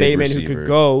Rashad Bateman, who could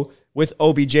go with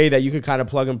OBJ that you could kind of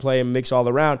plug and play and mix all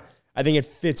around, I think it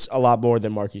fits a lot more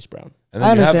than Marquise Brown. And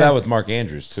then you have that with Mark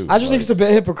Andrews, too. I just think it's a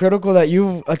bit hypocritical that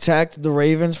you've attacked the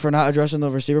Ravens for not addressing the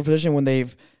receiver position when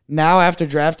they've now, after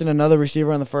drafting another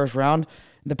receiver in the first round,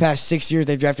 in the past 6 years,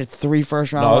 they've drafted 3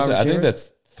 first-round wide receivers. I think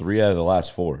that's 3 out of the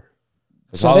last 4.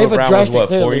 So they've addressed it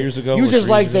clearly. 4 years ago? You just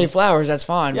like Zay Flowers, that's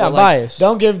fine. Yeah, but bias.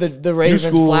 Don't give the Ravens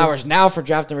flowers now for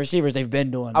drafting receivers. They've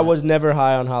been doing that. I was never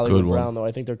high on Hollywood Brown, though.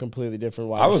 I think they're completely different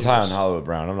wide I was high on receivers. Hollywood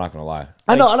Brown. I'm not going to lie.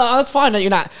 I know, that's fine that you're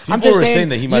not. I'm People just were saying saying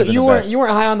that he might have been you the weren't best. you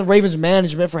weren't high on the Ravens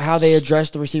management for how they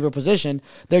addressed the receiver position.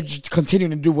 They're just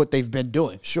continuing to do what they've been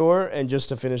doing. Sure, and just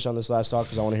to finish on this last talk,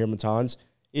 because I want to hear Matan's,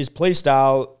 is play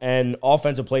style and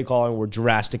offensive play calling were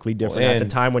drastically different at the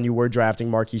time when you were drafting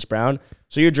Marquise Brown.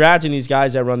 So you're drafting these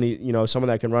guys that run someone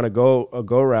that can run a go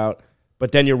route,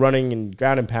 but then you're running in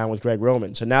ground and pound with Greg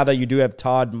Roman. So now that you do have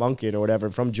Todd Monken or whatever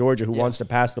from Georgia who wants to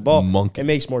pass the ball, it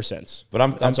makes more sense. But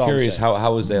I'm curious, saying.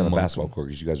 how was they on the basketball court?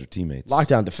 Because you guys were teammates.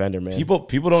 Lockdown defender, man. People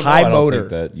don't know. High I don't motor. think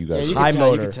that you guys. You High can tell,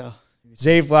 motor. You can tell.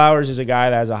 Zay Flowers is a guy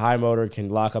that has a high motor, can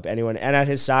lock up anyone, and at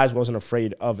his size wasn't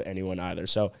afraid of anyone either.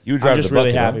 So You drive I'm just the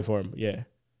really bucket, happy huh? for him. Yeah,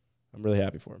 I'm really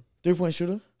happy for him. 3-point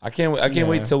shooter. I can't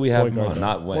wait till we have him on.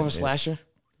 Not when. More of a slasher.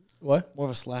 What? More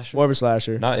of a slasher. More of a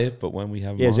slasher. Not if, but when we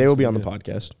have him Yeah, on. Zay will be it's on the gonna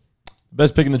podcast.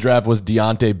 Best pick in the draft was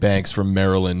Deontay Banks from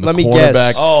Maryland. The Let me cornerback.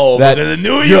 guess. Oh, that- look at the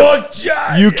New York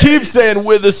Giants. You keep saying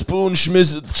Witherspoon,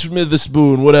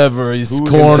 Smitherspoon, whatever. He's Who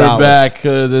cornerback.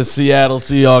 The Seattle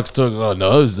Seahawks took. Oh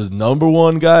no, he's the number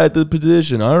one guy at the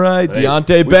position. All right, Hey,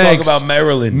 Deontay we Banks. talk about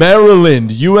Maryland.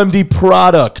 Maryland, UMD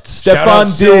product. Stephon out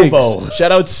Diggs. Silbo.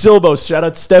 Shout out Silbo. Shout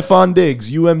out Stephon Diggs.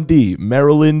 UMD,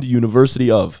 Maryland University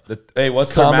of. Hey,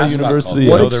 what's their Comma mascot? University. You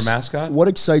know What their mascot? What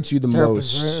excites you the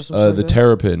Terrapins, right, or most? some shit like The that?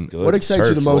 Terrapin. Good. What excites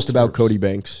you the Turf, most little about turfs. Cody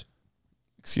Banks?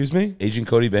 Excuse me, Agent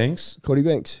Cody Banks? Cody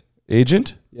Banks.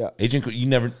 agent. Yeah. Agent, you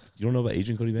don't know about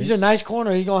Agent Cody Banks? He's a nice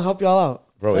corner. He's gonna help y'all out.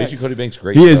 Bro, Fact. Agent Cody Banks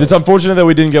great. He is. bro. It's unfortunate that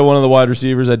we didn't get one of the wide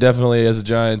receivers. I definitely, as a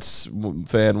Giants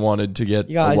fan, wanted to get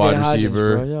You got a wide Isaiah Hodgins,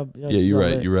 receiver. bro. Yeah, you're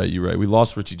right. lit. You're right. We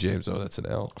lost Richie James, though. That's an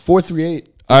L.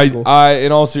 4.38.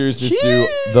 In all seriousness,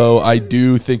 I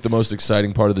do think the most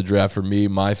exciting part of the draft for me,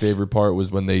 my favorite part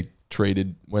was when the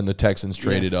Texans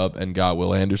traded up and got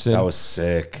Will Anderson. That was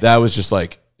sick. That was just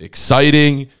like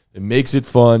exciting. It makes it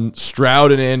fun.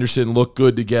 Stroud and Anderson look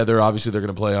good together. Obviously, they're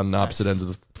going to play on opposite ends of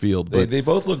the field, but They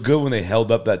both look good when they held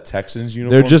up that Texans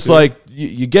uniform. they're just too. like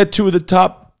you get two of the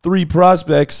top 3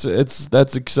 prospects.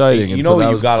 That's exciting. Hey, And you so know what that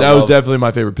you was, gotta that was love? definitely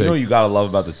my favorite You pick. know what you gotta love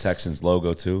about the Texans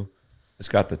logo too? It's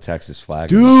got the Texas flag.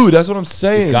 Dude, that's what I'm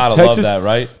saying. you gotta Texas, love that,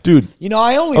 right? dude. You know,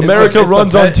 I only America it's the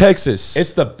runs on best- Texas.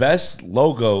 It's the best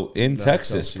logo in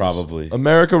Texas, probably.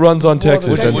 America runs on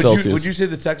Texas the and Would Celsius. you say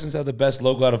the Texans have the best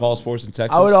logo out of all sports in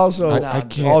Texas? I would also. I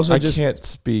can't. Also I just can't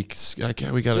speak. I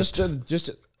can't. We gotta.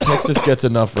 just Texas gets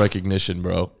enough recognition,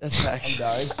 bro. That's facts.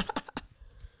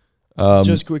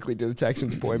 just quickly to the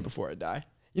Texans point before I die.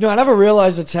 You know, I never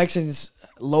realized the Texans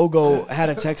logo had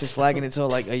a Texas flag in it until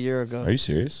like a year ago. Are you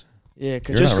serious? Yeah,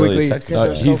 because You're Just not really quickly, a Texas they're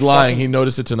fan. so He's lying. fucking- He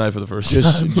noticed it tonight for the first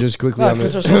time. Just quickly No, on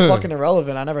because the, they're so fucking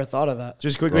irrelevant. I never thought of that.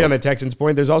 just quickly on the Texans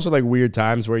point. There's also like weird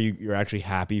times where you're actually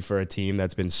happy for a team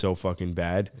that's been so fucking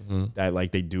bad that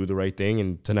like they do the right thing.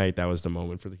 And tonight that was the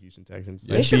moment for the Houston Texans.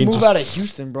 They should move out of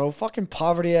Houston, bro. Fucking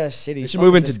poverty ass city. They should Fucking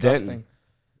move into disgusting. Denton.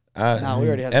 Nah, we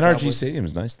already had the NRG Cowboys. Stadium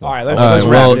is nice though. All right, All let's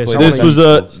right, wrap well, this. I this wanna- was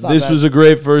a It's not this bad. was a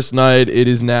great first night. It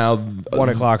is now 1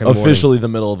 o'clock in the morning. officially the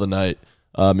middle of the night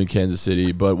in Kansas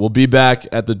City, but we'll be back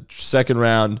at the second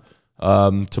round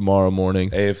tomorrow morning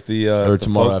Hey, if the or if the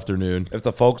tomorrow folk- afternoon. If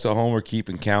the folks at home are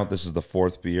keeping count, this is the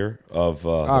 4th beer of the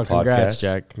Oh, congrats, podcast.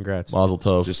 Jack. Congrats. Mazel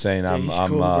tov. Just saying, I'm he's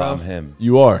cool, bro. I'm him.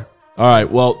 You are. All right.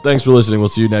 Well, thanks for listening. We'll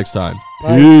see you next time.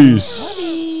 Bye. Peace.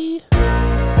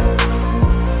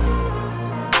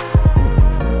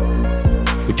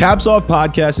 The Caps Off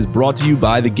podcast is brought to you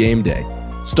by The Game Day,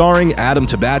 starring Adam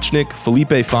Tabachnik,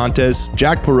 Felipe Fontes,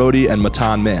 Jack Perotti, and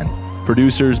Matan Man.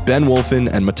 Producers Ben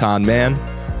Wolfen and Matan Man.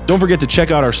 Don't forget to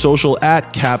check out our social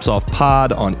at Caps Off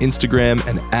Pod on Instagram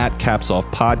and at Caps Off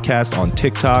Podcast on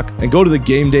TikTok, and go to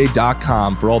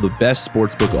thegameday.com for all the best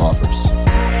sportsbook offers.